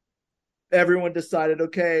now everyone decided,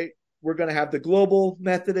 okay, we're going to have the Global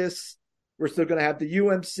Methodists. We're still going to have the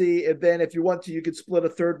UMC. And then if you want to, you could split a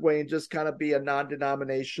third way and just kind of be a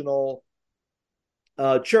non-denominational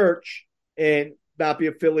church and not be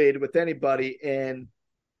affiliated with anybody. And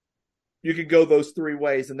you could go those three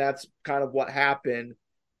ways. And that's kind of what happened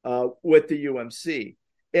with the UMC.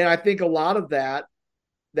 And I think a lot of that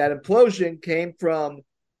implosion came from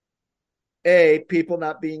people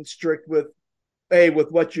not being strict with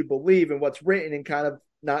what you believe and what's written and kind of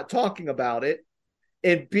not talking about it.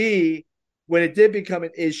 And B, when it did become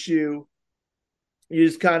an issue, you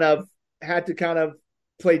just kind of had to kind of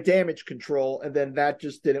play damage control. And then that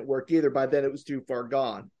just didn't work either. By then it was too far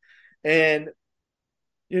gone. And,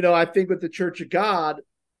 I think with the Church of God,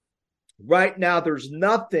 right now, there's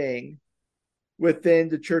nothing within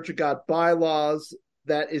the Church of God bylaws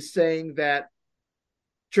that is saying that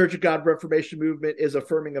Church of God Reformation movement is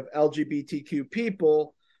affirming of LGBTQ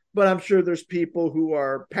people, but I'm sure there's people who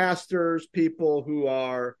are pastors, people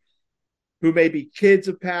who may be kids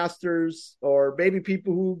of pastors, or maybe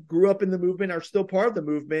people who grew up in the movement are still part of the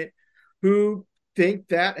movement, who think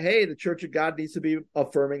that, hey, the Church of God needs to be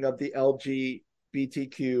affirming of the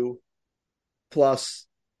LGBTQ plus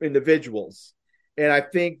individuals. And I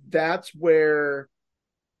think that's where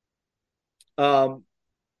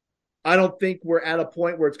I don't think we're at a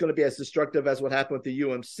point where it's going to be as destructive as what happened with the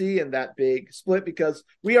UMC and that big split, because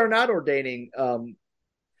we are not ordaining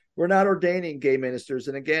gay ministers.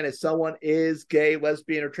 And again, if someone is gay,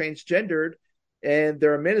 lesbian, or transgendered and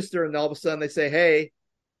they're a minister and all of a sudden they say, hey,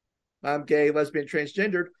 I'm gay, lesbian,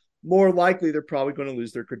 transgendered, more likely they're probably going to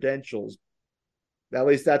lose their credentials. At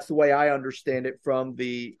least that's the way I understand it from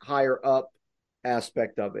the higher up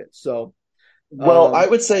aspect of it. So, well, I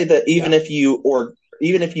would say that even if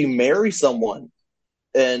you marry someone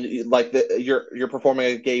and like you're performing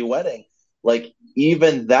a gay wedding, like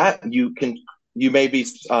even that you may be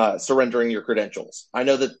surrendering your credentials. I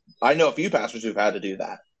know a few pastors who've had to do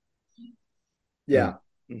that. Yeah.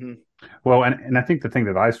 Mm-hmm. Well, and I think the thing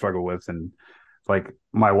that I struggle with, and like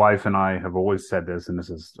my wife and I have always said this, and this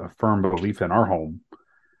is a firm belief in our home,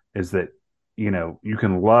 is that, you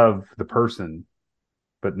can love the person,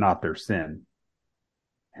 but not their sin.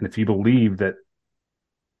 And if you believe that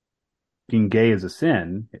being gay is a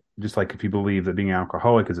sin, just like if you believe that being an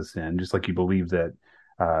alcoholic is a sin, just like you believe that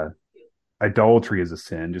idolatry is a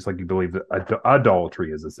sin, just like you believe that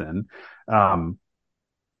idolatry is a sin.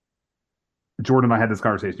 Jordan and I had this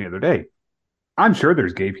conversation the other day. I'm sure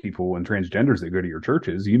there's gay people and transgenders that go to your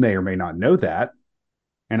churches. You may or may not know that.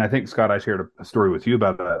 And I think, Scott, I shared a story with you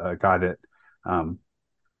about a guy that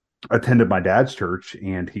attended my dad's church,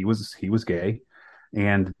 and he was gay.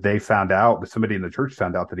 And they found out, somebody in the church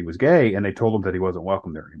found out that he was gay, and they told him that he wasn't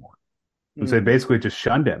welcome there anymore. And so they basically just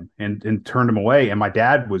shunned him and turned him away. And my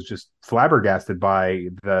dad was just flabbergasted by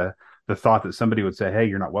the thought that somebody would say, hey,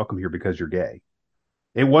 you're not welcome here because you're gay.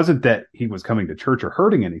 It wasn't that he was coming to church or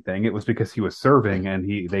hurting anything. It was because he was serving,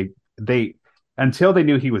 and they until they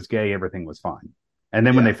knew he was gay, everything was fine. And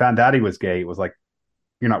then when they found out he was gay, it was like,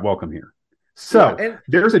 you're not welcome here. So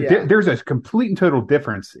there's a complete and total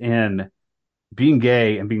difference in being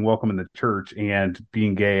gay and being welcome in the church, and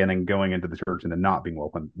being gay and then going into the church and then not being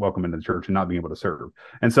welcome into the church and not being able to serve.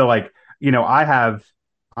 And so, like, I have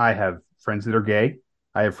friends that are gay.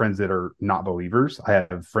 I have friends that are not believers. I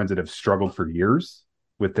have friends that have struggled for years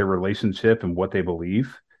with their relationship and what they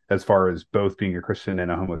believe as far as both being a Christian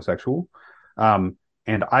and a homosexual. And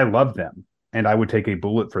I love them, and I would take a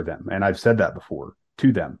bullet for them. And I've said that before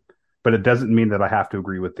to them, but it doesn't mean that I have to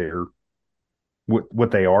agree with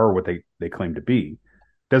what they are or what they claim to be.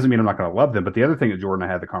 Doesn't mean I'm not going to love them. But the other thing that Jordan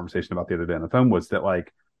and I had the conversation about the other day on the phone was that,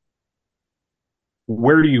 like,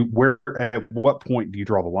 at what point do you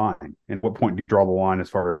draw the line? And what point do you draw the line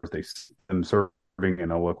as far as them serving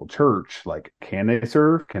in a local church? Like, can they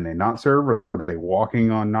serve? Can they not serve? Or are they walking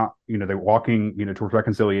towards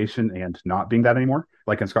reconciliation and not being that anymore?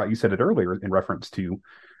 Like, and Scott, you said it earlier in reference to,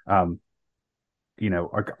 are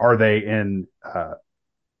they in,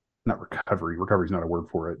 not recovery. Recovery is not a word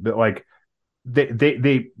for it, but like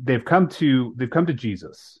they've come to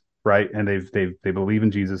Jesus, right? And they believe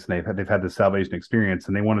in Jesus, and they've had this salvation experience,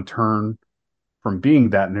 and they want to turn from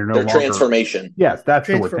being that, and they're no longer transformation. Yes, that's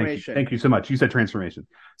the word. Thank you so much. You said transformation.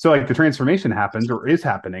 So like the transformation happens or is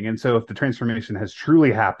happening, and so if the transformation has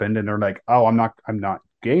truly happened, and they're like, oh, I'm not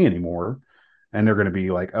gay anymore, and they're going to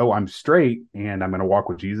be like, oh, I'm straight and I'm going to walk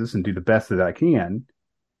with Jesus and do the best that I can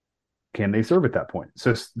they serve at that point?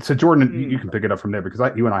 So Jordan, you can pick it up from there, because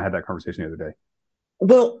you and I had that conversation the other day.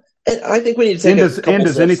 Well, and I think we need to take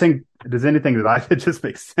does anything that I it just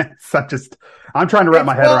makes sense? I'm trying to wrap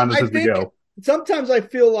my head around this as we go. Sometimes I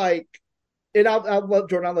feel like, and I'll let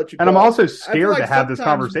Jordan, I'll let you go. And I'm also scared to have this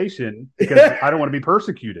conversation because I don't want to be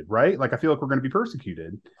persecuted, right? Like, I feel like we're going to be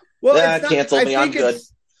persecuted. Well, cancel me. I'm good.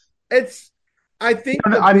 I think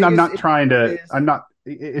I'm not trying to. I'm not.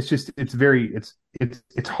 It's just.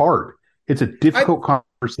 It's hard. It's a difficult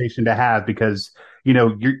conversation to have because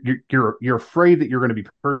you're afraid that you're going to be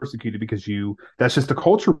persecuted because that's just the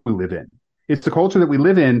culture we live in. It's the culture that we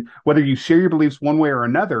live in. Whether you share your beliefs one way or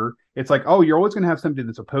another, it's like, oh, you're always going to have somebody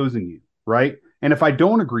that's opposing you, right? And if I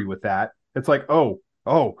don't agree with that, it's like, oh,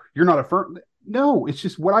 you're not Affirm. No, it's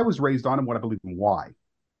just what I was raised on and what I believe and why.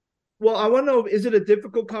 Well, I want to know, is it a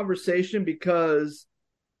difficult conversation because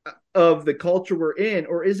of the culture we're in,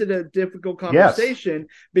 or is it a difficult conversation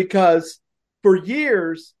because for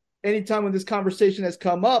years, anytime when this conversation has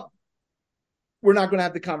come up, we're not going to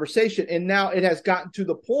have the conversation. And now it has gotten to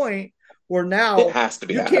the point where now it has to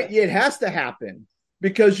be. It has to happen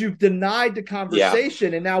because you've denied the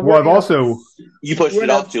conversation. And now you pushed it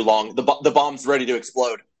off too long. The bomb's ready to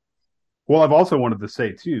explode. Well, I've also wanted to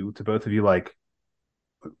say too, to both of you, like,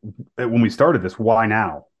 when we started this, why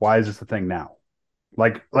now? Why is this a thing now?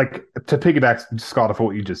 Like to piggyback, Scott, off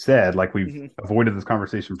what you just said, like we've avoided this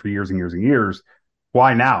conversation for years and years and years.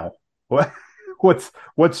 Why now?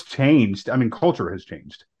 What's changed? I mean, culture has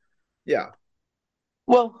changed. Yeah.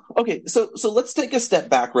 Well, okay, so let's take a step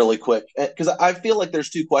back really quick, because I feel like there's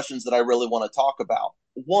two questions that I really want to talk about.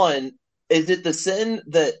 One, is it the sin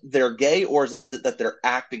that they're gay, or is it that they're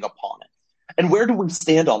acting upon it? And where do we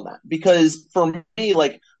stand on that? Because for me,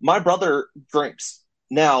 like, my brother drinks.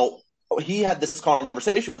 Now, he had this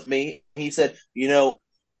conversation with me. He said,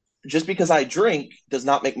 just because I drink does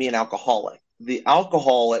not make me an alcoholic. The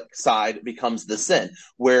alcoholic side becomes the sin,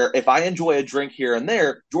 where if I enjoy a drink here and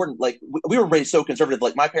there, Jordan, like, we were raised so conservative.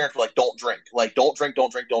 Like, my parents were like, don't drink. Like, don't drink,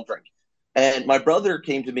 don't drink, don't drink. And my brother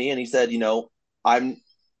came to me and he said, I'm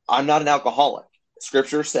not an alcoholic.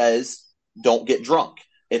 Scripture says don't get drunk.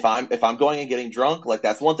 If I'm going and getting drunk, like,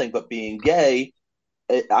 that's one thing, but being gay,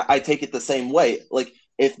 I take it the same way. Like,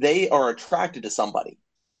 if they are attracted to somebody,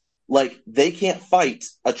 like, they can't fight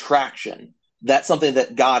attraction. That's something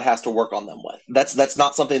that God has to work on them with. That's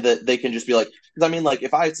not something that they can just be like, because I mean, like,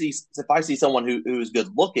 if I see someone who's good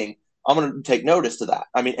looking, I'm going to take notice to that.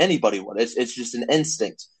 I mean, anybody would. It's just an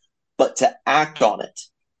instinct. But to act on it,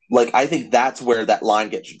 like, I think that's where that line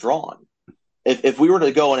gets drawn. If we were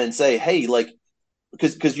to go in and say, hey, like,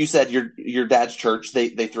 because you said your dad's church, they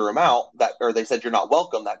threw him out, or they said you're not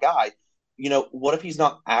welcome, that guy. What if he's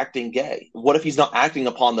not acting gay? What if he's not acting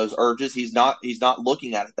upon those urges? He's not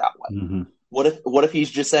looking at it that way. Mm-hmm. What if he's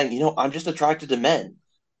just saying, I'm just attracted to men,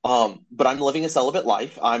 but I'm living a celibate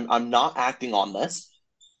life. I'm not acting on this.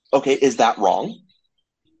 Okay, is that wrong?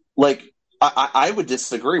 Like, I would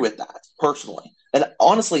disagree with that personally. And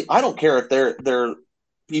honestly, I don't care if they're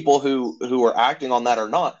people who are acting on that or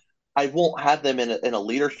not. I won't have them in a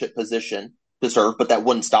leadership position to serve, but that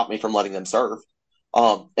wouldn't stop me from letting them serve.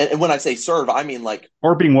 And when I say serve, I mean, like,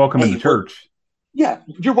 or being welcome in the church. Yeah,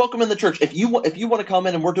 you're welcome in the church. If you want to come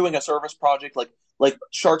in and we're doing a service project, like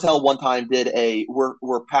Chartel one time did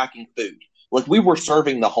we're packing food. Like, we were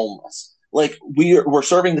serving the homeless. Like, we're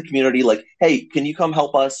serving the community. Like, hey, can you come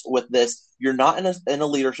help us with this? You're not in a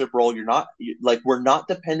leadership role. We're not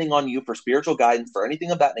depending on you for spiritual guidance for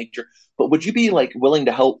anything of that nature. But would you be, like, willing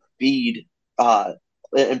to help feed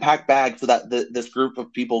and pack bags so that this group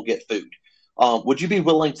of people get food? Would you be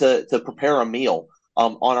willing to prepare a meal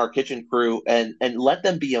on our kitchen crew and let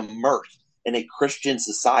them be immersed in a Christian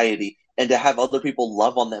society, and to have other people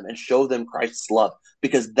love on them and show them Christ's love?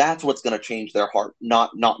 Because that's what's going to change their heart,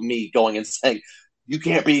 not me going and saying, you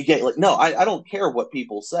can't be gay. Like, no, I don't care what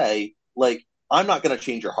people say. Like, I'm not going to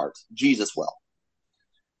change your heart. Jesus will.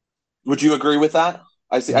 Would you agree with that?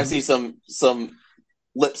 I see some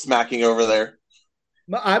lip smacking over there.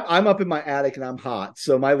 I'm up in my attic and I'm hot,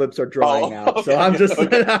 so my lips are drying out. Okay, so I'm just.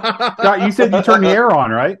 Okay. Scott, you said you turned the air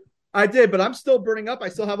on, right? I did, but I'm still burning up. I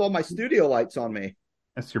still have all my studio lights on me.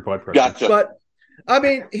 That's your blood pressure. Gotcha. But I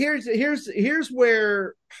mean, here's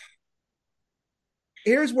where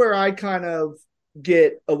I kind of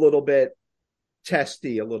get a little bit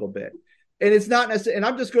testy, a little bit, and it's not necessarily. And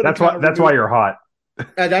I'm just going to. That's why you're hot.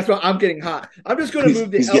 That's why I'm getting hot. I'm just going to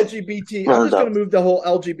move the LGBT. I'm just going to move the whole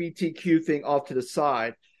LGBTQ thing off to the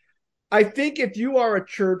side. I think if you are a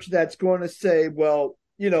church that's going to say, well,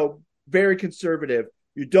 very conservative,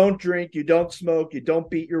 You don't drink, you don't smoke, you don't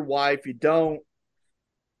beat your wife, you don't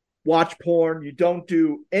watch porn, you don't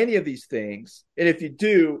do any of these things. And if you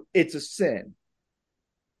do, it's a sin.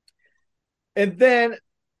 And then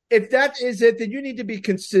if that is it, then you need to be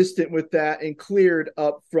consistent with that and cleared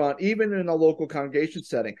up front, even in a local congregation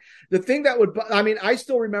setting. The thing that would, I mean, I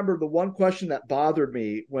still remember the one question that bothered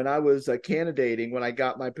me when I was candidating, when I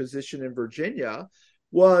got my position in Virginia,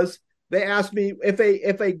 was they asked me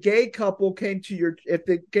if a gay couple came to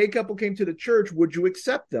the church, would you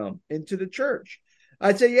accept them into the church?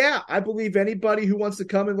 I'd say, yeah, I believe anybody who wants to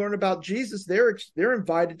come and learn about Jesus, they're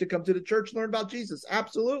invited to come to the church and learn about Jesus.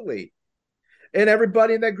 Absolutely. And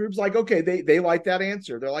everybody in that group's like, okay, they like that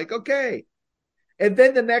answer. They're like, okay. And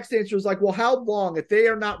then the next answer is like, well, how long, if they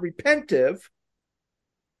are not repentive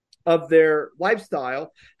of their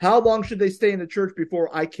lifestyle, how long should they stay in the church before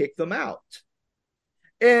I kick them out?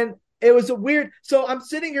 And it was a weird, so I'm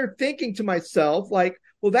sitting here thinking to myself, like,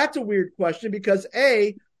 well, that's a weird question because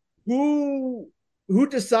who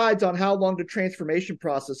decides on how long the transformation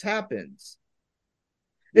process happens?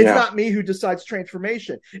 It's not me who decides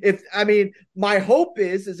transformation. My hope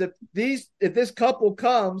is if this couple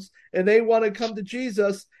comes and they want to come to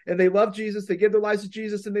Jesus and they love Jesus, they give their lives to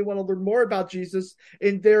Jesus and they want to learn more about Jesus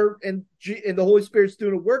and the Holy Spirit's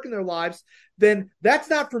doing a work in their lives, then that's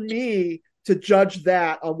not for me to judge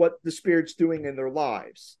that on what the Spirit's doing in their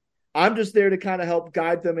lives. I'm just there to kind of help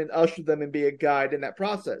guide them and usher them and be a guide in that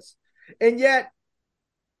process. And yet,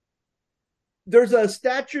 there's a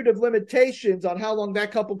statute of limitations on how long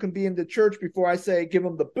that couple can be in the church before I say give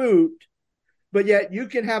them the boot. But yet you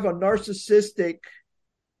can have a narcissistic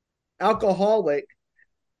alcoholic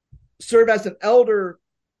serve as an elder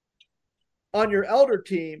on your elder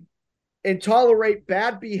team and tolerate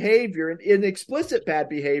bad behavior and explicit bad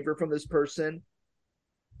behavior from this person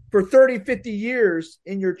for 30, 50 years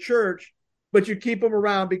in your church, but you keep them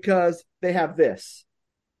around because they have this.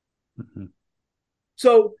 Mm-hmm.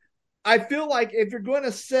 So I feel like if you're going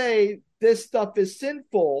to say this stuff is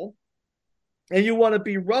sinful and you want to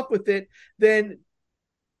be rough with it, then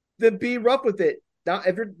be rough with it. Now,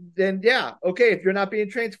 if you're not being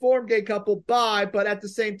transformed, gay couple, bye. But at the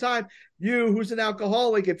same time, you who's an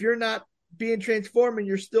alcoholic, if you're not being transformed and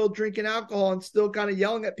you're still drinking alcohol and still kind of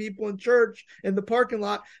yelling at people in church in the parking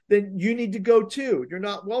lot, then you need to go too. You're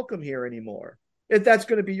not welcome here anymore. If that's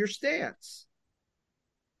going to be your stance.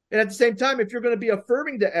 And at the same time, if you're going to be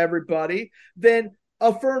affirming to everybody, then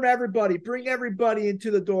affirm everybody, bring everybody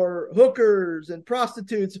into the door, hookers and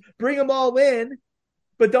prostitutes, bring them all in,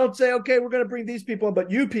 but don't say, okay, we're going to bring these people in,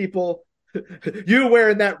 but you people, you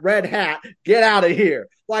wearing that red hat, get out of here.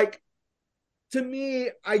 Like, to me,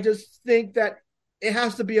 I just think that it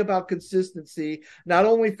has to be about consistency, not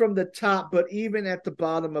only from the top, but even at the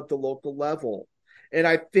bottom of the local level. And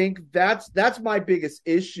I think that's my biggest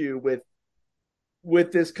issue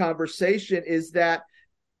with this conversation is that,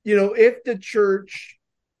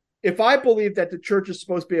 if I believe that the church is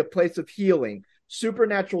supposed to be a place of healing,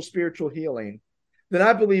 supernatural spiritual healing, then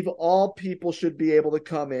I believe all people should be able to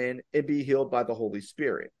come in and be healed by the Holy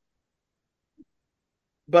Spirit.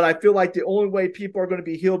 But I feel like the only way people are going to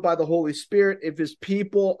be healed by the Holy Spirit is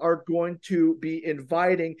people are going to be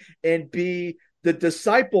inviting and be the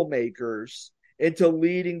disciple makers into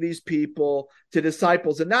leading these people to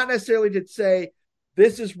disciples, and not necessarily to say,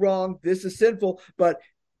 this is wrong, this is sinful, but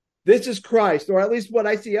this is Christ, or at least what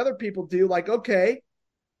I see other people do, like, okay,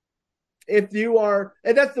 if you are,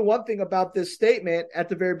 and that's the one thing about this statement at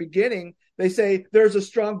the very beginning, they say there's a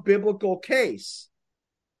strong biblical case.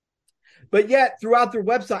 But yet, throughout their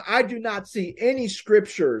website, I do not see any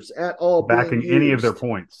scriptures at all backing any of their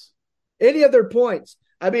points. Any of their points.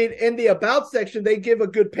 I mean, in the About section, they give a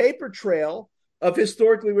good paper trail of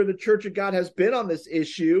historically where the Church of God has been on this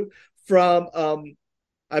issue from,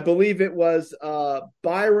 I believe it was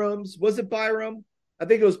Byram's. Was it Byram? I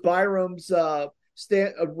think it was Byram's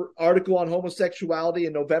article on homosexuality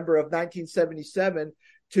in November of 1977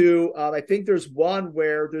 to, I think there's one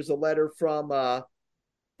where there's a letter from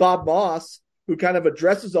Bob Moss, who kind of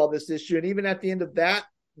addresses all this issue. And even at the end of that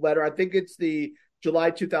letter, I think it's the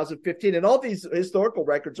July 2015, and all these historical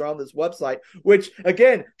records are on this website, which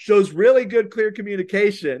again shows really good, clear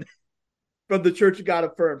communication from the Church of God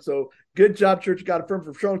Affirm. So good job, Church of God Affirm,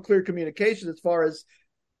 for showing clear communication as far as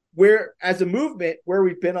where, as a movement, where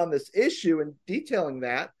we've been on this issue and detailing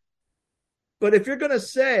that. But if you're going to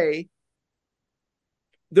say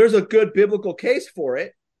there's a good biblical case for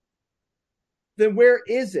it, then where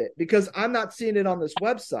is it? Because I'm not seeing it on this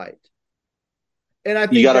website. And I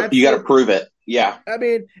think you got to prove it. Yeah. I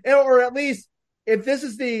mean, or at least if this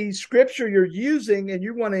is the scripture you're using and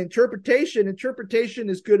you want an interpretation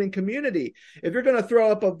is good in community. If you're going to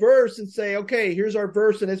throw up a verse and say, okay, here's our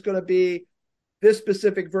verse and it's going to be this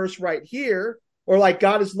specific verse right here, or like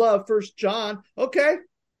God is love, 1 John, okay,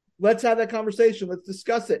 let's have that conversation. Let's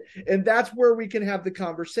discuss it. And that's where we can have the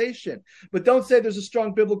conversation. But don't say there's a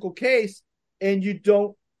strong biblical case and you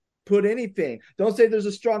don't put anything. Don't say there's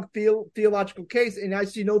a strong theological case and I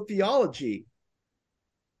see no theology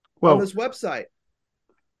on this website.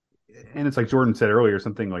 And it's like Jordan said earlier,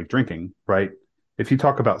 something like drinking, right? If you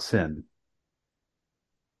talk about sin,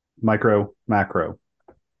 micro, macro,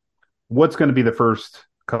 what's going to be the first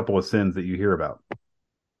couple of sins that you hear about?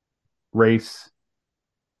 Race,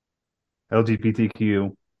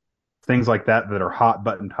 LGBTQ, things like that are hot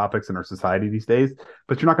button topics in our society these days.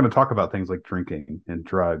 But you're not going to talk about things like drinking and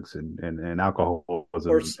drugs and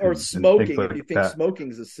alcoholism or smoking. Like if you think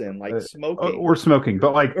smoking's a sin, like smoking or smoking,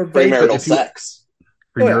 but like or premarital sex,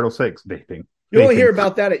 premarital sex, vaping. You only hear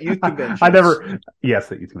about that at youth conventions.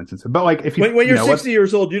 Yes, at youth conventions. But like if when you're 60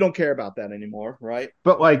 years old, you don't care about that anymore, right?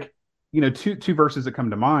 But like, two verses that come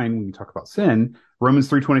to mind when you talk about sin, Romans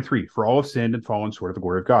 3:23, for all have sinned and fallen short of the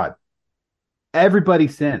glory of God. Everybody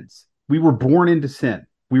sins. We were born into sin.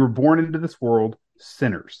 We were born into this world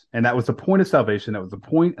sinners. And that was the point of salvation. That was the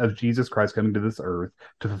point of Jesus Christ coming to this earth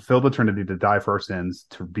to fulfill the Trinity, to die for our sins,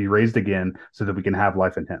 to be raised again so that we can have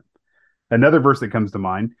life in him. Another verse that comes to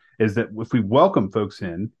mind is that if we welcome folks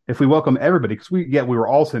in, if we welcome everybody, because we were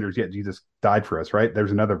all sinners, yet Jesus died for us, right?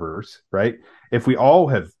 There's another verse, right? If we all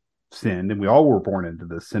have sinned and we all were born into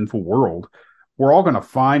this sinful world, we're all going to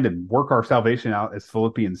find and work our salvation out, as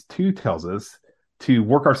Philippians 2 tells us, to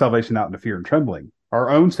work our salvation out into fear and trembling,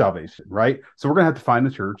 our own salvation, right? So we're going to have to find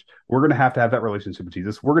the church. We're going to have that relationship with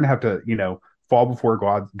Jesus. We're going to have to, fall before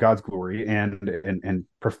God's glory and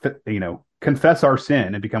confess our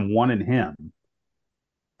sin and become one in him.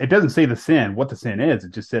 It doesn't say what the sin is.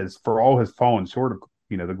 It just says, for all has fallen short of,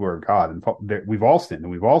 the glory of God. And we've all sinned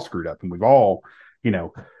and we've all screwed up and we've all,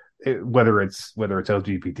 whether it's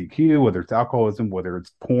LGBTQ, whether it's alcoholism, whether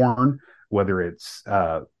it's porn, whether it's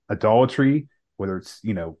idolatry, whether it's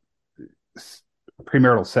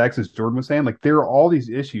premarital sex, as Jordan was saying, like there are all these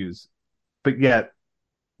issues, but yet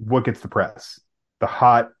what gets the press? The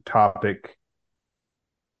hot topic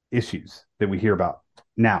issues that we hear about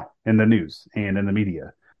now in the news and in the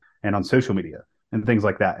media and on social media and things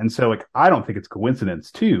like that. And so like I don't think it's coincidence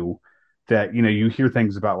too that you hear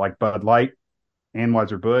things about like Bud Light,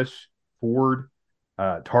 Anheuser-Busch, Ford,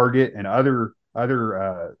 Target, and other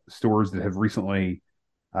stores that have recently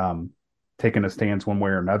taken a stance one way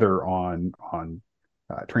or another on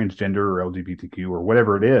transgender or LGBTQ or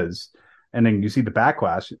whatever it is, and then you see the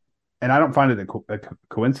backlash. And I don't find it a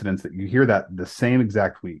coincidence that you hear that the same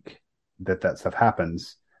exact week that stuff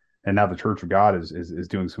happens, and now the Church of God is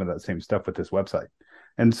doing some of that same stuff with this website.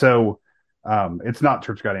 And so it's not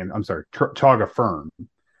Church of God. I'm sorry, Chog Affirm,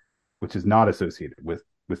 which is not associated with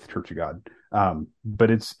the Church of God. But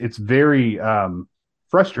it's very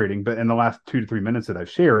frustrating. But in the last 2 to 3 minutes that I've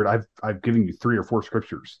shared, I've given you 3 or 4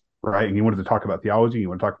 scriptures, right? And you wanted to talk about theology, you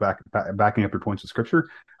want to talk backing up your points of scripture.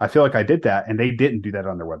 I feel like I did that, and they didn't do that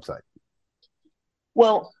on their website.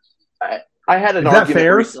 Well, I had an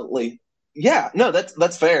argument recently. Yeah, no,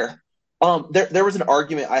 that's fair. There was an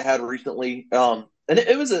argument I had recently, and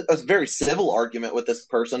it was a very civil argument with this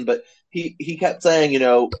person, but he kept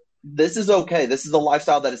saying, this is okay. This is a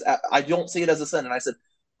lifestyle that is, I don't see it as a sin. And I said,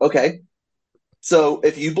 okay, so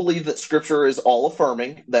if you believe that scripture is all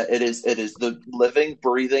affirming, that it is the living,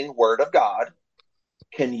 breathing word of God,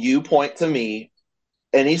 can you point to me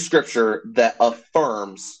any scripture that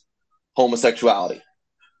affirms homosexuality?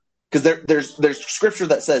 Because there's scripture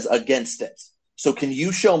that says against it. So can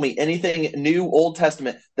you show me anything new Old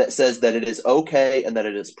Testament that says that it is okay and that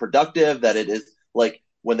it is productive, that it is like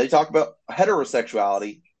when they talk about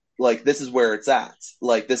heterosexuality, like this is where it's at.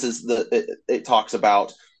 Like this is it talks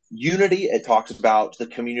about unity. It talks about the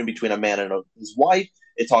communion between a man and his wife.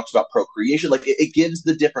 It talks about procreation. Like it gives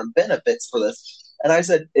the different benefits for this. And I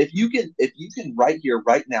said, if you can right here,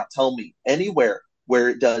 right now, tell me anywhere where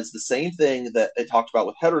it does the same thing that it talks about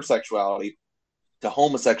with heterosexuality to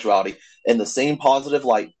homosexuality in the same positive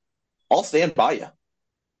light, I'll stand by you.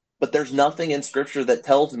 But there's nothing in scripture that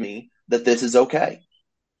tells me that this is okay.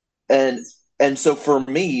 And so for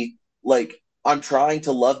me, like, I'm trying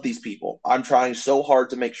to love these people. I'm trying so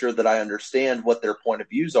hard to make sure that I understand what their point of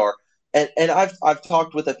views are. And I've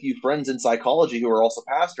talked with a few friends in psychology who are also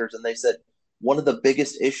pastors, and they said one of the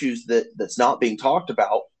biggest issues that's not being talked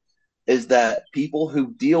about is that people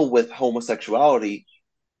who deal with homosexuality,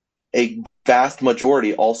 a vast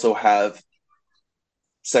majority also have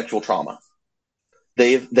sexual trauma.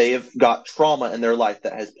 They have got trauma in their life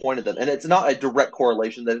that has pointed them, and it's not a direct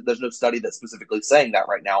correlation. There's no study that's specifically saying that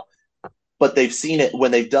right now, but they've seen it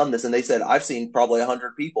when they've done this, and they said, I've seen probably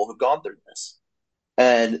 100 people who've gone through this,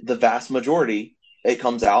 and the vast majority, it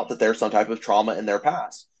comes out that there's some type of trauma in their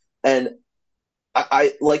past. And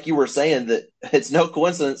I like you were saying, that it's no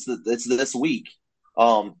coincidence that it's this week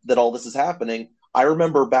that all this is happening. I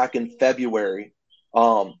remember back in February,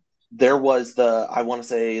 there was I want to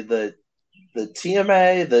say the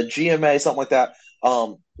TMA, the GMA, something like that,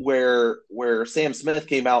 where Sam Smith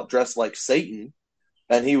came out dressed like Satan,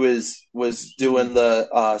 and he was doing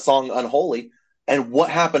the song "Unholy." And what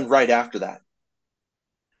happened right after that?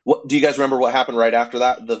 What do you guys remember? What happened right after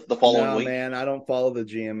that? The following week, man, I don't follow the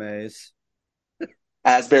GMAs.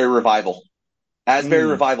 Asbury Revival. Asbury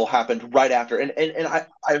Revival happened right after, and I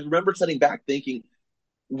remember sitting back thinking,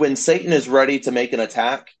 when Satan is ready to make an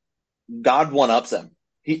attack, God one-ups him.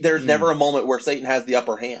 There's never a moment where Satan has the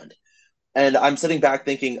upper hand. And I'm sitting back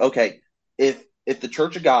thinking, okay, if the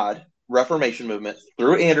Church of God Reformation movement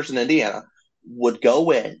through Anderson, Indiana, would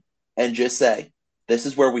go in and just say, this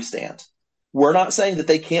is where we stand. We're not saying that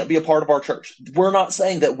they can't be a part of our church. We're not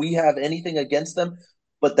saying that we have anything against them,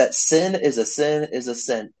 but that sin is a sin is a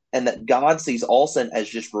sin, and that God sees all sin as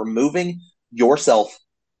just removing yourself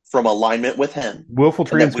from alignment with Him. Willful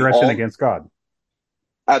transgression against God.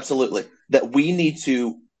 Absolutely. That we need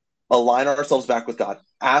to align ourselves back with God,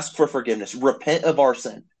 ask for forgiveness, repent of our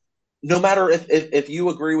sin. No matter if you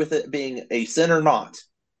agree with it being a sin or not,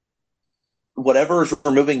 whatever is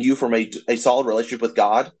removing you from a solid relationship with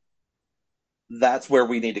God, that's where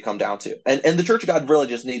we need to come down to. And the Church of God really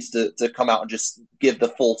just needs to come out and just give the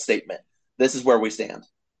full statement. This is where we stand.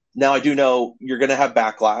 Now, I do know you're going to have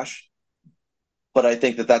backlash, but I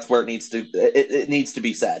think that's where it needs to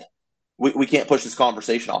be said. We can't push this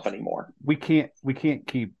conversation off anymore. We can't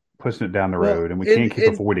keep pushing it down the road, and we can't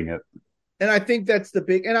keep avoiding it. And I think that's the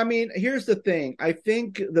big, and I mean, here's the thing. I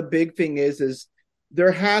think the big thing is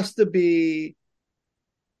there has to be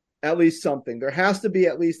at least something. There has to be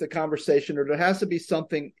at least a conversation, or there has to be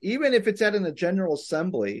something, even if it's at a general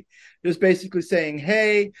assembly, just basically saying,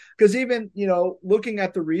 hey, because even, looking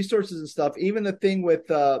at the resources and stuff, even the thing with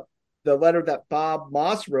the letter that Bob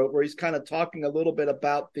Moss wrote, where he's kind of talking a little bit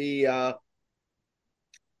about the kind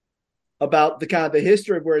of the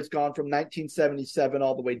history of where it's gone from 1977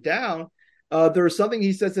 all the way down. There was something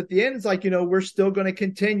he says at the end. It's like, we're still going to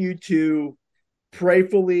continue to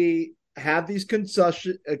prayerfully have these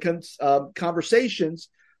conversations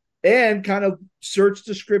and kind of search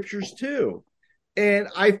the scriptures too. And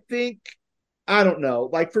I think, I don't know,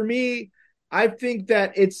 like for me, I think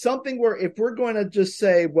that it's something where if we're going to just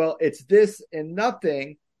say, well, it's this and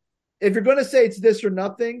nothing, if you're going to say it's this or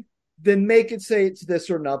nothing, then make it say it's this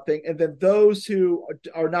or nothing. And then those who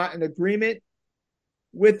are not in agreement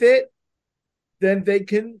with it, then they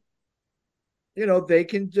can, they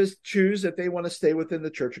can just choose if they want to stay within the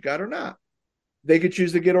Church of God or not. They could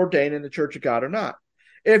choose to get ordained in the Church of God or not.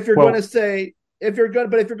 If you're going to say, if you're going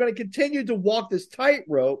to continue to walk this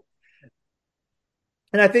tightrope,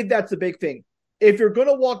 and I think that's the big thing. If you're going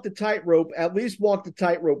to walk the tightrope, at least walk the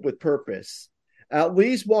tightrope with purpose. At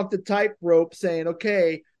least walk the tightrope saying,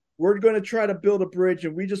 okay, we're going to try to build a bridge,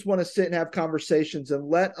 and we just want to sit and have conversations, and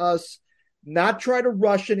let us not try to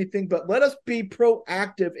rush anything, but let us be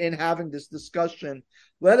proactive in having this discussion.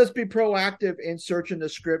 Let us be proactive in searching the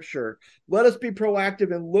scripture. Let us be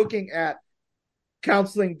proactive in looking at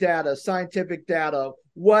counseling data, scientific data,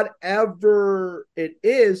 whatever it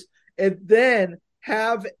is, and then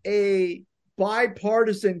have a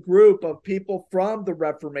bipartisan group of people from the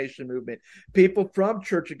Reformation movement, people from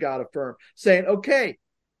Church of God Affirm, saying, okay,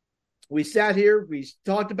 we sat here, we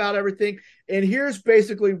talked about everything, and here's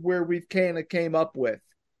basically where we kind of came up with,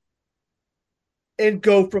 and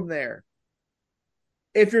go from there.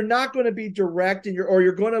 If you're not going to be direct, and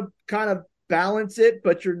you're going to kind of balance it,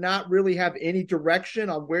 but you're not really have any direction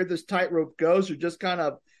on where this tightrope goes, you're just kind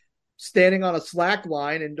of standing on a slack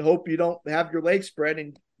line and hope you don't have your legs spread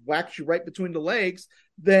and whacks you right between the legs,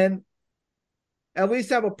 then at least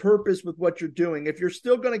have a purpose with what you're doing. If you're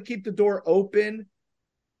still going to keep the door open,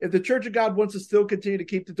 if the Church of God wants to still continue to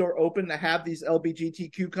keep the door open to have these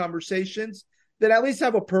LGBTQ conversations, then at least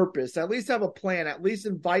have a purpose, at least have a plan, at least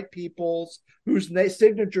invite people whose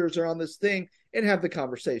signatures are on this thing and have the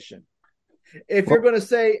conversation. If you're going to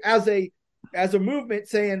say as a movement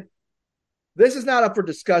saying, this is not up for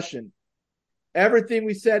discussion, everything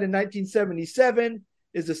we said in 1977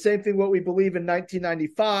 is the same thing what we believe in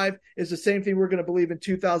 1995, is the same thing we're going to believe in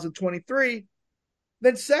 2023,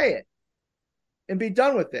 then say it and be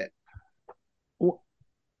done with it.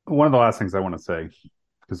 One of the last things I want to say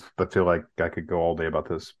because I feel like I could go all day about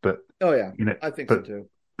this. But Oh yeah, you know, I think so but too.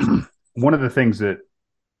 one of the things that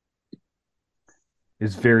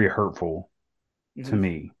is very hurtful to Hmm.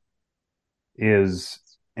 me is,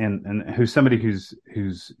 and who's somebody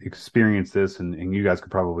who's experienced this, and you guys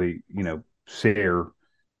could probably share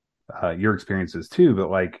your experiences too. But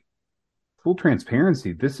like full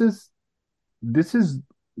transparency, this is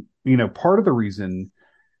part of the reason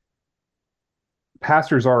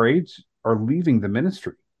pastors our age are leaving the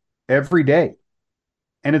ministry every day.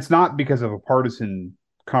 And it's not because of a partisan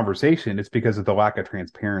conversation, it's because of the lack of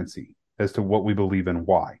transparency as to what we believe and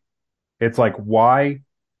why. It's like why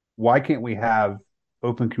can't we have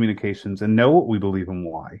open communications and know what we believe and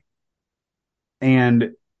why?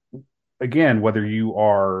 And again, whether you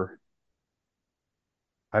are,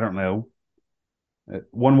 I don't know,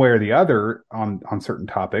 one way or the other on certain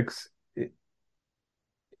topics,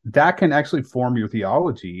 that can actually form your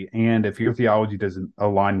theology. And if your theology doesn't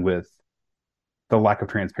align with the lack of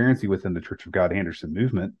transparency within the Church of God Anderson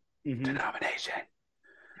movement, Hmm. denomination,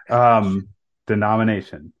 um,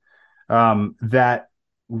 denomination, that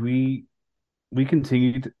we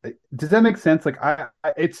continue to, does that make sense? Like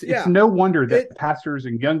it's Yeah, no wonder that it pastors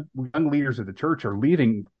and young leaders of the church are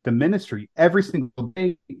leaving the ministry every single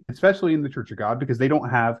day, especially in the Church of God, because they don't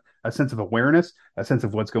have a sense of awareness, a sense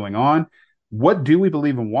of what's going on. What do we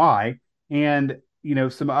believe and why? And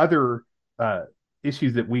some other uh,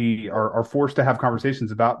 issues that we are forced to have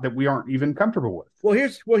conversations about that we aren't even comfortable with.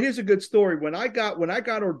 here's a good story. When I got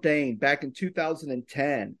ordained back in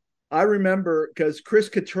 2010, I remember because Chris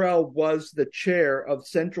Cottrell was the chair of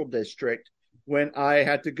Central District when I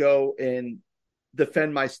had to go and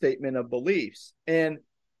defend my statement of beliefs. And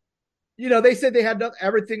they said they had done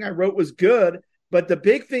everything I wrote was good, but the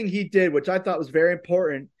big thing he did, which I thought was very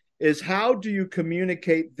important, is how do you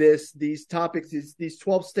communicate these topics, these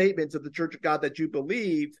 12 statements of the Church of God that you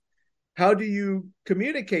believe? How do you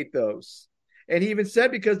communicate those? And he even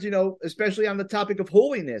said, because, especially on the topic of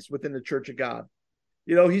holiness within the Church of God,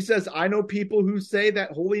 he says, I know people who say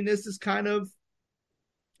that holiness is kind of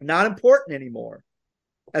not important anymore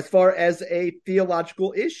as far as a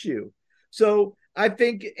theological issue. So I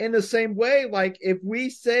think in the same way, like if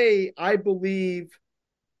we say, I believe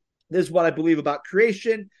this is what I believe about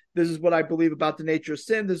creation, this is what I believe about the nature of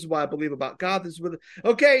sin, this is what I believe about God, this is what,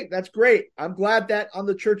 okay, that's great. I'm glad that on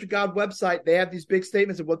the Church of God website, they have these big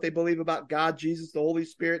statements of what they believe about God, Jesus, the Holy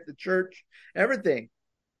Spirit, the church, everything.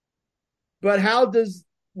 But how does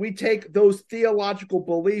we take those theological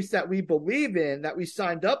beliefs that we believe in, that we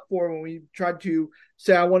signed up for when we tried to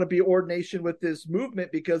say, I want to be ordination with this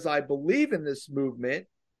movement because I believe in this movement?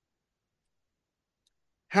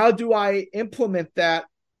 How do I implement that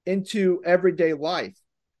into everyday life?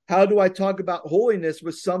 How do I talk about holiness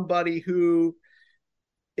with somebody who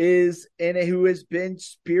who has been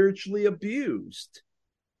spiritually abused?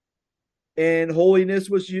 And holiness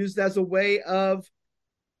was used as a way of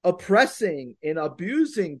oppressing and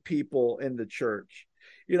abusing people in the church.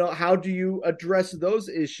 How do you address those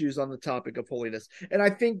issues on the topic of holiness? And I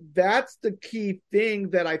think that's the key thing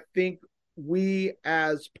that I think we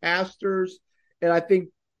as pastors and I think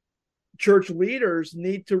church leaders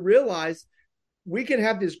need to realize. We can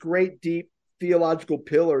have these great deep theological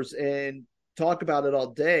pillars and talk about it all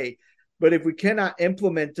day, but if we cannot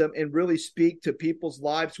implement them and really speak to people's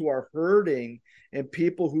lives who are hurting and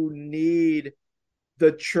people who need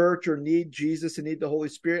the church or need Jesus and need the Holy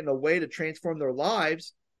Spirit in a way to transform their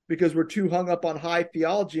lives, because we're too hung up on high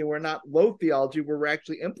theology and we're not low theology, where we're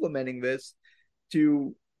actually implementing this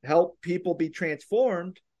to help people be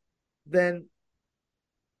transformed, then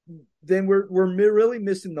we're really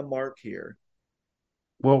missing the mark here.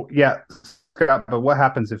 Well, yeah, Scott, but what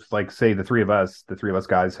happens if, like, say, the three of us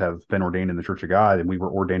guys have been ordained in the Church of God, and we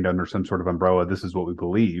were ordained under some sort of umbrella? This is what we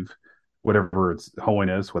believe, whatever it's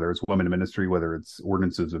holiness, whether it's women in ministry, whether it's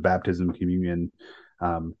ordinances of baptism, communion,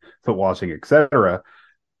 foot washing, etc.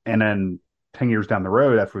 And then 10 years down the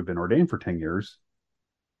road, after we've been ordained for 10 years,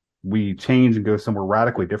 we change and go somewhere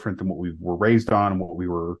radically different than what we were raised on, what we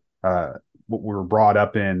were brought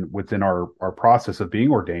up in within our process of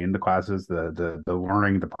being ordained, the classes, the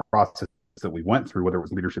learning, the process that we went through, whether it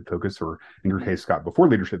was leadership focus or in your case, Scott, before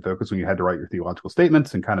leadership focus, when you had to write your theological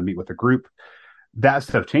statements and kind of meet with a group, that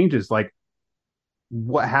stuff changes. Like,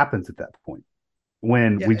 what happens at that point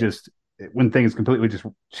when Yeah, when things completely just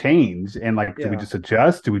change? And like, do we yeah. just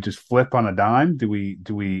adjust? Do we just flip on a dime? Do we,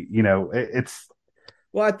 it's,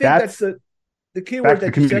 Well, I think that's that's the key back word to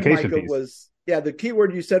the that you said, communication Michael, piece. was, yeah, the key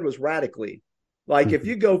word you said was radically. Like if Mhm.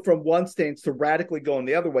 you go from one stance to radically going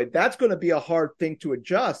the other way, that's going to be a hard thing to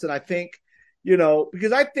adjust. And I think,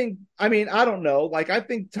 because I don't know. Like, I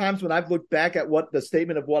think times when I've looked back at what the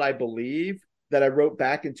statement of what I believe that I wrote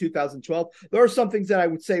back in 2012, there are some things that I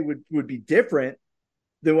would say would be different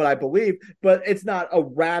than what I believe, but it's not a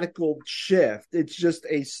radical shift. It's just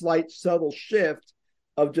a slight, subtle shift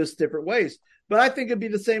of just different ways. But I think it'd be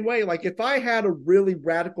the same way. Like, if I had a really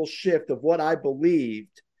radical shift of what I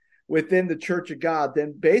believed within the Church of God,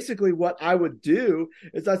 then basically what I would do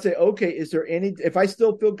is I'd say, okay, if I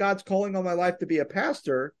still feel God's calling on my life to be a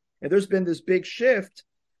pastor, and there's been this big shift,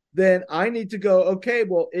 then I need to go, okay,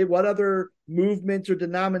 well, what other movements or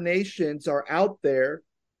denominations are out there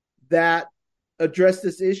that address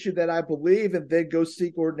this issue that I believe, and then go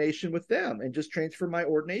seek ordination with them and just transfer my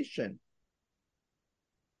ordination.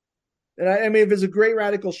 And I mean, if it's a great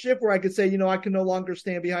radical shift where I could say, I can no longer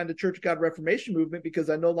stand behind the Church of God Reformation movement because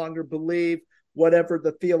I no longer believe whatever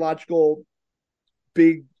the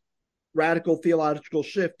big radical theological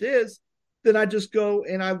shift is, then I just go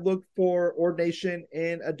and I look for ordination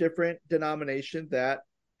in a different denomination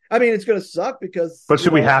it's going to suck because. But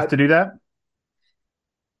should we have to do that?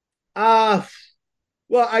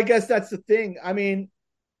 Well, I guess that's the thing. I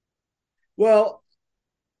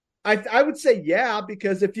would say yeah,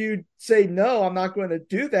 because if you say no, I'm not going to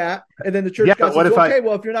do that, and then the church says, okay,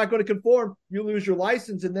 well, if you're not going to conform, you lose your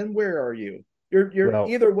license, and then where are you? You're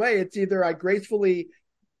either way. It's either I gracefully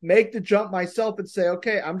make the jump myself and say,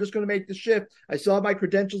 okay, I'm just going to make the shift. I still have my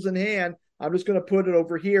credentials in hand. I'm just going to put it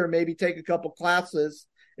over here, maybe take a couple classes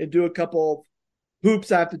and do a couple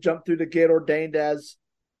hoops I have to jump through to get ordained as,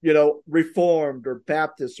 Reformed or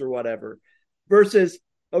Baptist or whatever, versus,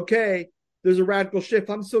 okay, there's a radical shift.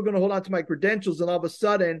 I'm still going to hold on to my credentials, and all of a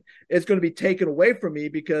sudden it's going to be taken away from me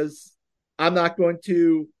because I'm not going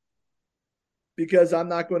to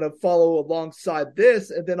follow alongside this.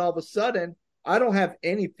 And then all of a sudden I don't have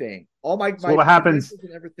anything. All my what happens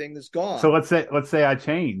and everything is gone. So let's say I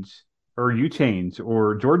change, or you change,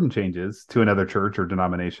 or Jordan changes to another church or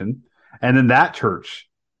denomination, and then that church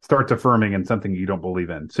starts affirming in something you don't believe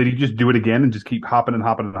in. So do you just do it again and just keep hopping and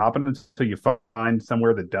hopping and hopping until you find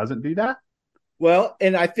somewhere that doesn't do that? Well,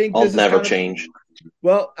 and I think I'll never change.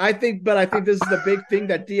 Well, I think this is the big thing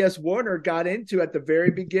that D.S. Warner got into at the very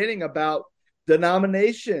beginning about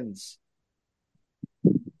denominations.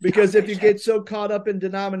 Because if you get so caught up in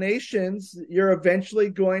denominations, you're eventually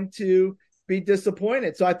going to be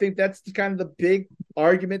disappointed. So I think that's kind of the big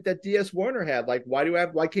argument that D.S. Warner had. Like, why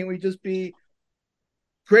can't we just be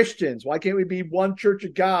Christians? Why can't we be one Church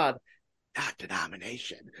of God? Not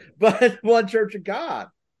denomination, but one Church of God.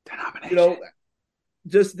 Denomination.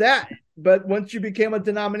 Just that. But once you became a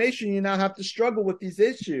denomination, you now have to struggle with these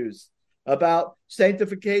issues about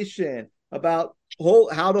sanctification, about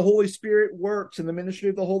how the Holy Spirit works and the ministry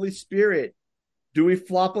of the Holy Spirit. Do we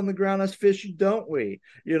flop on the ground as fish or don't we?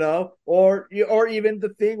 Or even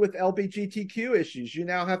the thing with LGBTQ issues. You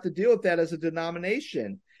now have to deal with that as a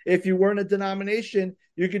denomination. If you weren't a denomination,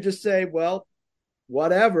 you could just say, well,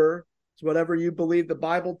 whatever. It's whatever you believe the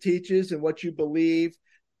Bible teaches and what you believe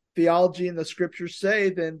theology and the scriptures say.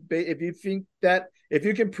 Then if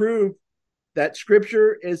you can prove that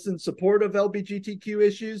scripture is in support of LGBTQ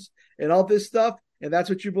issues and all this stuff, and that's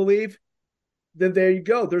what you believe, then there you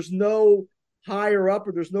go. There's no higher up,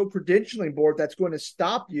 or there's no credentialing board that's going to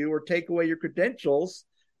stop you or take away your credentials,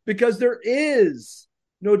 because there is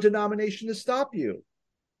no denomination to stop you.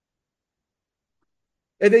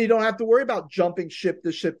 And then you don't have to worry about jumping ship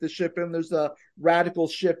to ship to ship, and there's a radical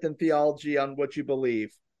shift in theology on what you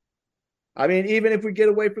believe. Even if we get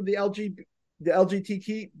away from the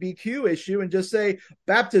LGBTQ issue and just say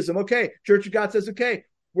baptism, okay, Church of God says, okay,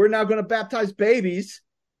 we're now going to baptize babies.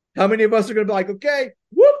 How many of us are going to be like, okay,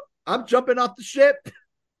 whoop, I'm jumping off the ship?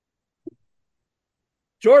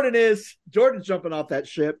 Jordan's jumping off that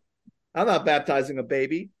ship. I'm not baptizing a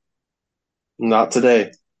baby. Not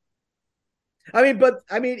today. Even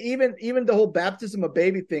the whole baptism of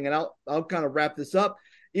baby thing, and I'll kind of wrap this up.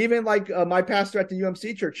 Even like my pastor at the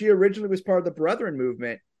UMC church, he originally was part of the Brethren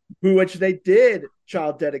movement, which they did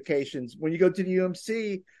child dedications. When you go to the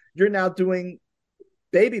UMC, you're now doing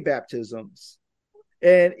baby baptisms.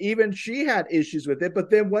 And even she had issues with it. But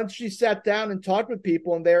then once she sat down and talked with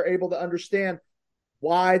people, and they're able to understand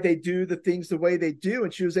why they do the things the way they do,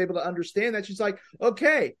 and she was able to understand that, she's like,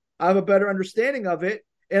 okay, I have a better understanding of it,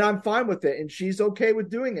 and I'm fine with it. And she's okay with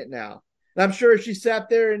doing it now. And I'm sure if she sat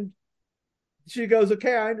there and she goes,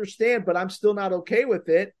 okay, I understand, but I'm still not okay with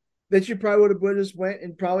it, then she probably would have just went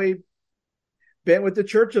and probably been with the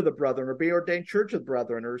Church of the Brethren, or be ordained Church of the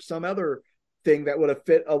Brethren, or some other thing that would have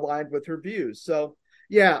aligned with her views. So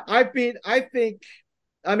yeah, I think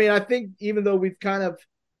even though we've kind of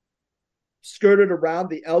skirted around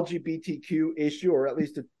the LGBTQ issue, or at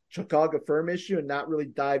least the Chicago Affirm issue, and not really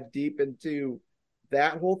dive deep into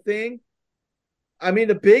that whole thing. I mean,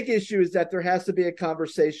 the big issue is that there has to be a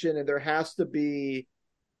conversation and there has to be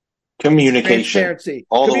communication, transparency,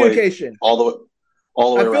 communication. All the way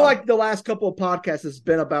I feel around. like the last couple of podcasts has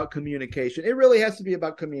been about communication. It really has to be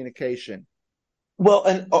about communication. Well,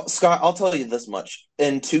 and Scott, I'll tell you this much.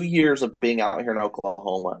 In 2 years of being out here in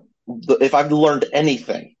Oklahoma, if I've learned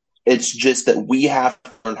anything, it's just that we have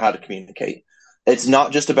to learn how to communicate. It's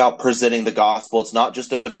not just about presenting the gospel. It's not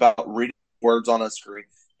just about reading words on a screen.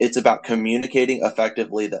 It's about communicating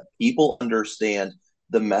effectively, that people understand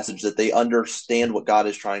the message, that they understand what God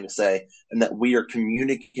is trying to say, and that we are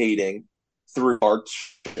communicating through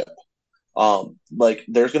hardship. Like,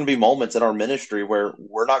 there's going to be moments in our ministry where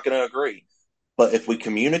we're not going to agree. But if we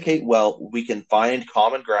communicate well, we can find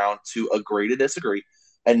common ground to agree to disagree,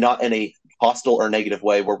 and not in a hostile or negative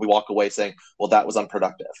way where we walk away saying, well, that was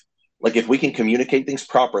unproductive. Like, if we can communicate things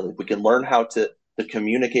properly, if we can learn how to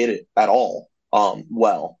communicate it at all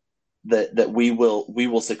well, that we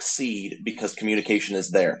will succeed, because communication is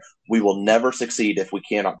there. We will never succeed if we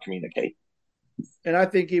cannot communicate. And I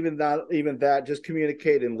think even that, just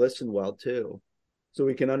communicate and listen well too, so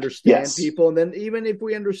we can understand people. And then even if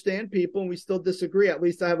we understand people and we still disagree, at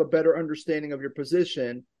least I have a better understanding of your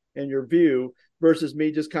position and your view, versus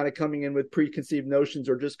me just kind of coming in with preconceived notions,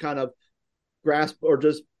 or just kind of grasp, or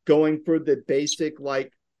just going for the basic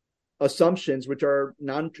like assumptions, which are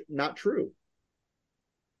not true.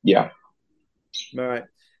 Yeah. All right.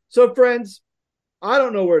 So friends, I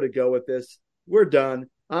don't know where to go with this. We're done.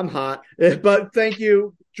 I'm hot. But thank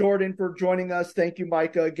you, Jordan, for joining us. Thank you,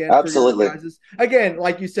 Micah, again. Absolutely. For your guys'. Again,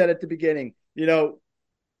 like you said at the beginning,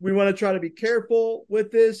 we want to try to be careful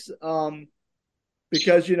with this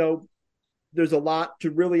because, there's a lot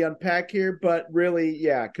to really unpack here. But really,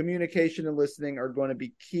 yeah, communication and listening are going to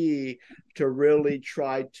be key to really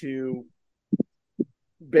try to.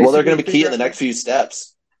 Well, they're going to be key in the next few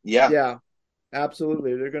steps. Yeah. Yeah,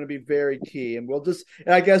 absolutely. They're going to be very key. And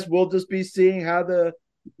I guess we'll just be seeing how the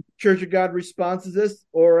Church of God responds to this,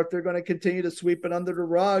 or if they're going to continue to sweep it under the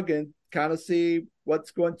rug and kind of see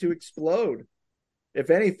what's going to explode, if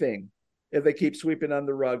anything, if they keep sweeping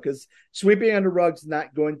under the rug. Because sweeping under the rug is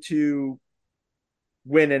not going to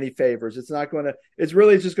win any favors. It's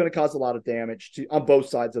really just going to cause a lot of damage on both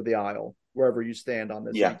sides of the aisle, wherever you stand on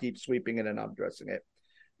this. Yeah. And keep sweeping it and undressing it.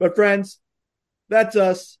 But friends, that's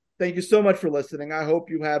us. Thank you so much for listening. I hope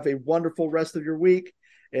you have a wonderful rest of your week.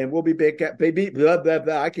 And we'll be back at blah, blah,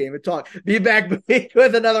 blah. I can't even talk. Be back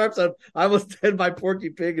with another episode. I almost did my Porky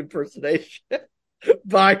Pig impersonation.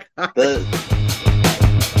 Bye, guys.